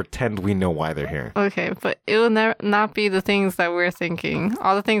have to pretend we know why they're here? Okay, but it will not be the things that we're thinking.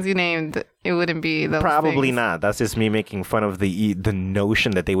 All the things you named, it wouldn't be those Probably things. not. That's just me making fun of the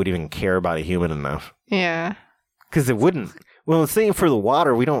notion that they would even care about a human enough. Yeah. Because it wouldn't. Well, same for the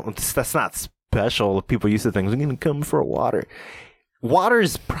water. We don't. That's not special. People used to think we're gonna come for water. Water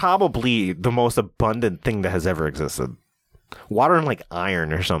is probably the most abundant thing that has ever existed. Water and like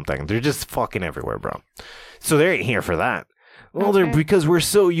iron or something. They're just fucking everywhere, bro. So they ain't here for that. Well, they're because we're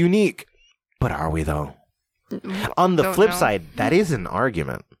so unique. But are we though? On the flip side, that is an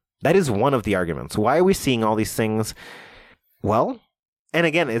argument. That is one of the arguments. Why are we seeing all these things? Well, and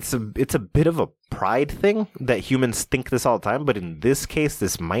again, it's a bit of a pride thing that humans think this all the time, but in this case,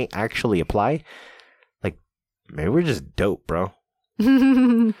 this might actually apply. Like, maybe we're just dope, bro.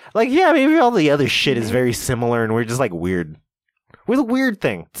 Like, yeah, maybe all the other shit is very similar, and we're just like weird. We're the weird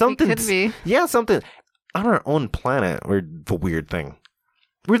thing. Something could be. Yeah, something on our own planet. We're the weird thing.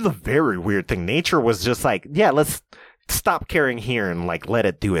 We're the very weird thing. Nature was just like, yeah, let's stop caring here and like let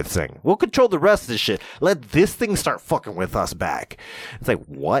it do its thing. We'll control the rest of this shit. Let this thing start fucking with us back. It's like,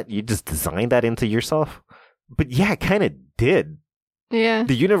 what? You just designed that into yourself? But yeah, it kind of did. Yeah.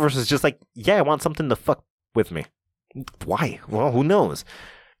 The universe is just like, yeah, I want something to fuck with me. Why? Well, who knows?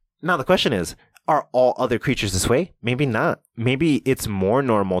 Now the question is, are all other creatures this way? Maybe not. Maybe it's more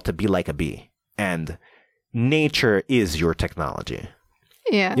normal to be like a bee. And nature is your technology.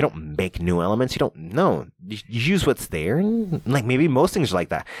 Yeah. You don't make new elements. You don't know. You use what's there. And, like, maybe most things are like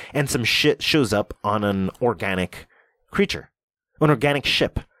that. And some shit shows up on an organic creature. An organic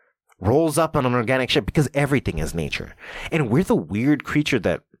ship. Rolls up on an organic ship because everything is nature. And we're the weird creature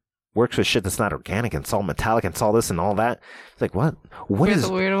that works with shit that's not organic and it's all metallic and it's all this and all that. It's like, what? We're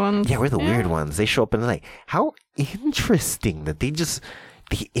the weird ones. Yeah, we're the weird ones. They show up and they're like, how interesting that they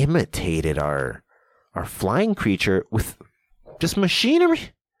imitated our flying creature with just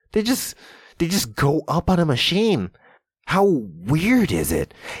machinery. They just go up on a machine. How weird is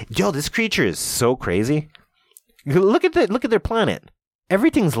it? Yo, this creature is so crazy. Look at their planet.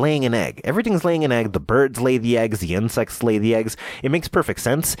 Everything's laying an egg. Everything's laying an egg. The birds lay the eggs. The insects lay the eggs. It makes perfect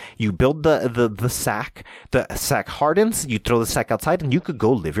sense. You build the sack. The sack hardens. You throw the sack outside, and you could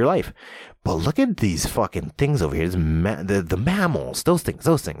go live your life. But look at these fucking things over here. The mammals. Those things.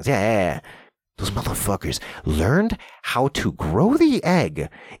 Yeah. Those motherfuckers learned how to grow the egg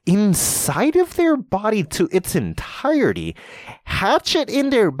inside of their body to its entirety, hatch it in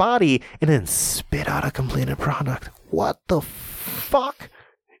their body, and then spit out a completed product. What the fuck?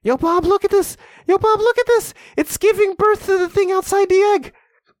 Yo, Bob, look at this. It's giving birth to the thing outside the egg.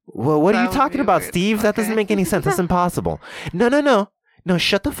 Well, what are you talking about, Steve? Okay. That doesn't make any sense. That's impossible. No. No,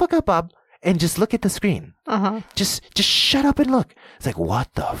 shut the fuck up, Bob, and just look at the screen. Uh-huh. Just shut up and look. It's like,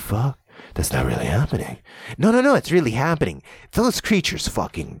 what the fuck? That's not really happening. No, it's really happening. Those creatures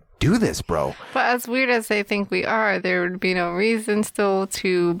fucking do this, bro. But as weird as they think we are, there would be no reason still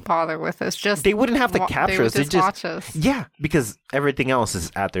to bother with us. Just they wouldn't have to capture us. They would just watch us. Yeah, because everything else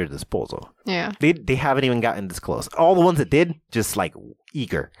is at their disposal. Yeah. They haven't even gotten this close. All the ones that did, just like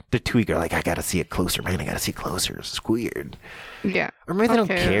eager. They're too eager. Like, I gotta see it closer, man. I gotta see it closer. It's weird. Yeah. Or maybe they don't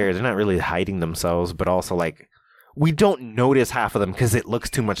care. They're not really hiding themselves, but also like, we don't notice half of them because it looks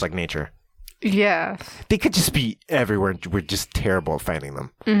too much like nature. Yeah. They could just be everywhere and we're just terrible at finding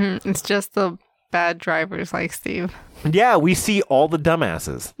them. Mm-hmm. It's just the bad drivers like Steve. Yeah, we see all the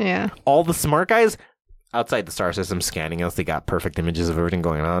dumbasses. Yeah. All the smart guys outside the star system scanning us. They got perfect images of everything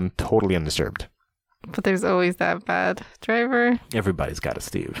going on. Totally undisturbed. But there's always that bad driver. Everybody's got a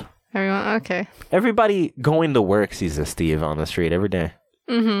Steve. Everyone, okay. Everybody going to work sees a Steve on the street every day.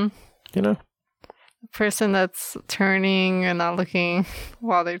 Mm-hmm. You know? Person that's turning and not looking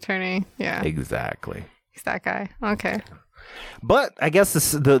while they're turning. Yeah. Exactly. He's that guy. Okay. But I guess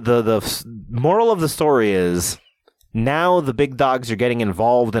the moral of the story is now the big dogs are getting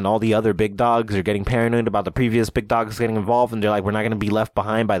involved and all the other big dogs are getting paranoid about the previous big dogs getting involved, and they're like, we're not going to be left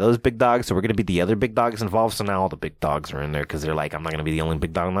behind by those big dogs, so we're going to be the other big dogs involved. So now all the big dogs are in there because they're like, I'm not going to be the only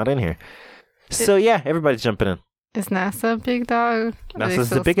big dog not in here. So yeah, everybody's jumping in. Is NASA a big dog? NASA's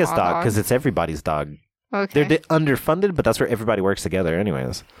the biggest dog because it's everybody's dog. Okay. They're underfunded, but that's where everybody works together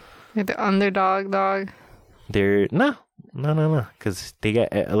anyways. They're the underdog dog? They're... No. Because they get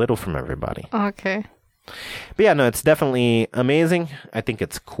a little from everybody. Okay. But yeah, no, it's definitely amazing. I think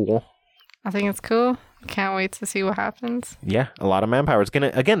it's cool. I think it's cool. Can't wait to see what happens. Yeah, a lot of manpower. It's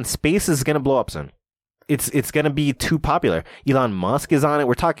gonna... Again, space is gonna blow up soon. It's going to be too popular. Elon Musk is on it.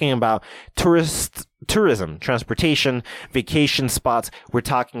 We're talking about tourism, transportation, vacation spots. We're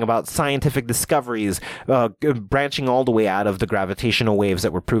talking about scientific discoveries, branching all the way out of the gravitational waves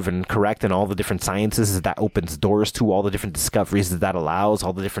that were proven correct and all the different sciences that opens doors to, all the different discoveries that allows,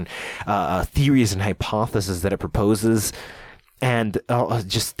 all the different theories and hypotheses that it proposes. And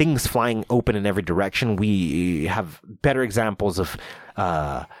just things flying open in every direction. We have better examples of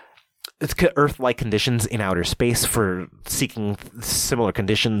Earth-like conditions in outer space for seeking similar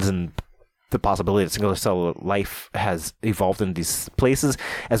conditions, and the possibility that singular cell life has evolved in these places,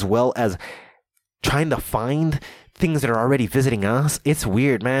 as well as trying to find things that are already visiting us. It's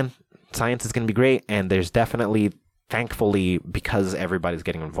weird, man. Science is going to be great, and there's definitely, thankfully, because everybody's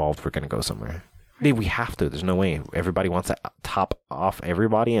getting involved, we're going to go somewhere. We have to. There's no way. Everybody wants to top off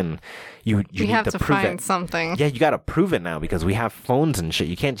everybody, and you need have to to prove find it. something. Yeah, you got to prove it now because we have phones and shit.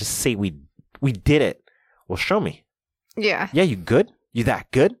 You can't just say we did it. Well, show me. Yeah. Yeah, you good? You that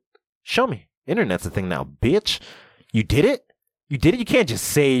good? Show me. Internet's a thing now, bitch. You did it? You did it? You can't just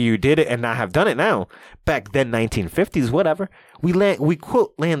say you did it and not have done it now. Back then, 1950s, whatever. We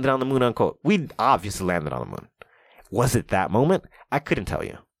quote landed on the moon, unquote. We obviously landed on the moon. Was it that moment? I couldn't tell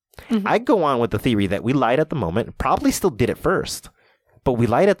you. Mm-hmm. I go on with the theory that we lied at the moment, probably still did it first, but we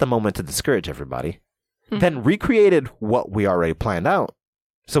lied at the moment to discourage everybody, then recreated what we already planned out.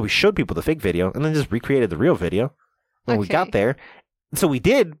 So we showed people the fake video and then just recreated the real video when we got there. So we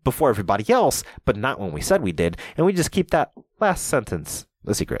did before everybody else, but not when we said we did. And we just keep that last sentence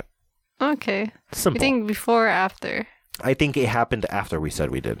a secret. Okay. Simple. You think before or after? I think it happened after we said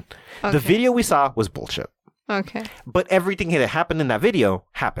we did. Okay. The video we saw was bullshit. Okay. But everything that happened in that video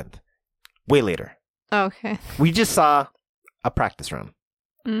happened way later. Okay. We just saw a practice run.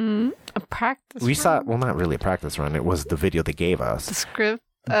 A practice We run? saw, well, not really a practice run. It was the video they gave us. The script?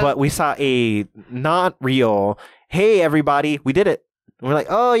 But we saw a not real, hey, everybody, we did it. And we're like,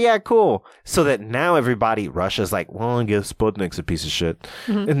 oh, yeah, cool. So that now everybody, Russia's like, well, I guess Sputnik's a piece of shit.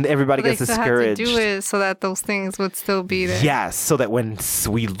 And everybody gets discouraged. They still have to do it so that those things would still be there. Yes, so that when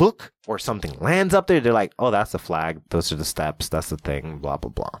we look or something lands up there, they're like, oh, that's the flag. Those are the steps. That's the thing, blah, blah,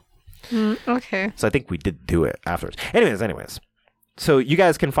 blah. Okay. So I think we did do it afterwards. Anyways. So you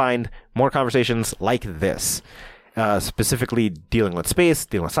guys can find more conversations like this. Specifically dealing with space,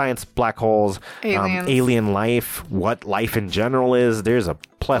 dealing with science, black holes, alien life, what life in general is. There's a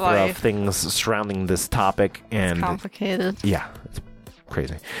plethora of things surrounding this topic. And it's complicated. Yeah, it's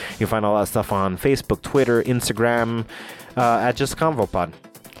crazy. You can find all that stuff on Facebook, Twitter, Instagram, at Just Convo Pod.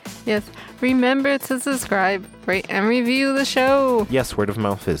 Yes. Remember to subscribe, rate, and review the show. Yes, word of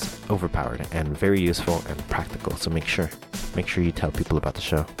mouth is overpowered and very useful and practical. So make sure you tell people about the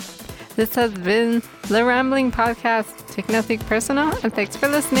show. This has been The Rambling Podcast. Take nothing personal, and thanks for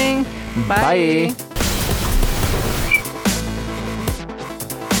listening. Bye.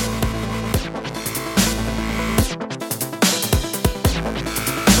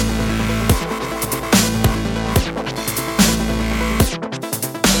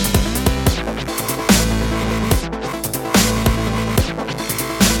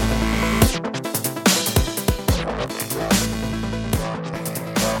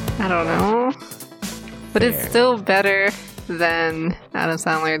 I don't know. But it's still better than Adam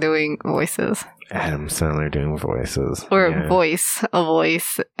Sandler doing voices. Adam Sandler doing voices. Or a voice.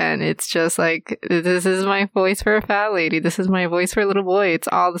 And it's just like, this is my voice for a fat lady. This is my voice for a little boy. It's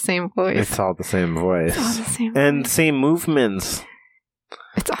all the same voice. It's all the same voice. It's all the same and voice. Same movements.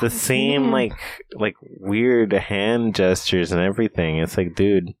 It's all the same, like weird hand gestures and everything. It's like,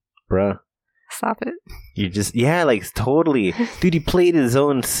 dude, bruh. Stop it. You just, totally. Dude, he played his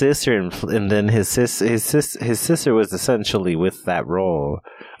own sister, and then his sister was essentially with that role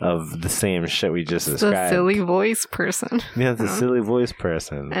of the same shit we just described. The silly voice person. Yeah, the silly voice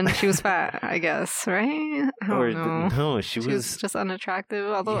person. And she was fat, I guess, right? I don't know. No, she was just unattractive.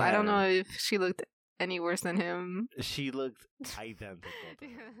 Although I don't know if she looked any worse than him. She looked identical.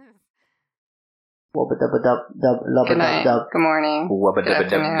 Good night. Good morning. Good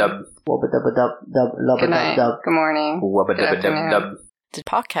afternoon. Good night. Good morning. Good afternoon. The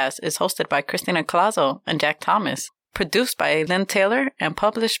podcast is hosted by Christina Colazo and Jack Thomas, produced by Lynn Taylor, and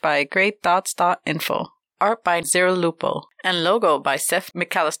published by GreatThoughts.info. Art by Zero Lupo, and logo by Seth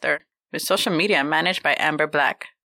McAllister, with social media managed by Amber Black.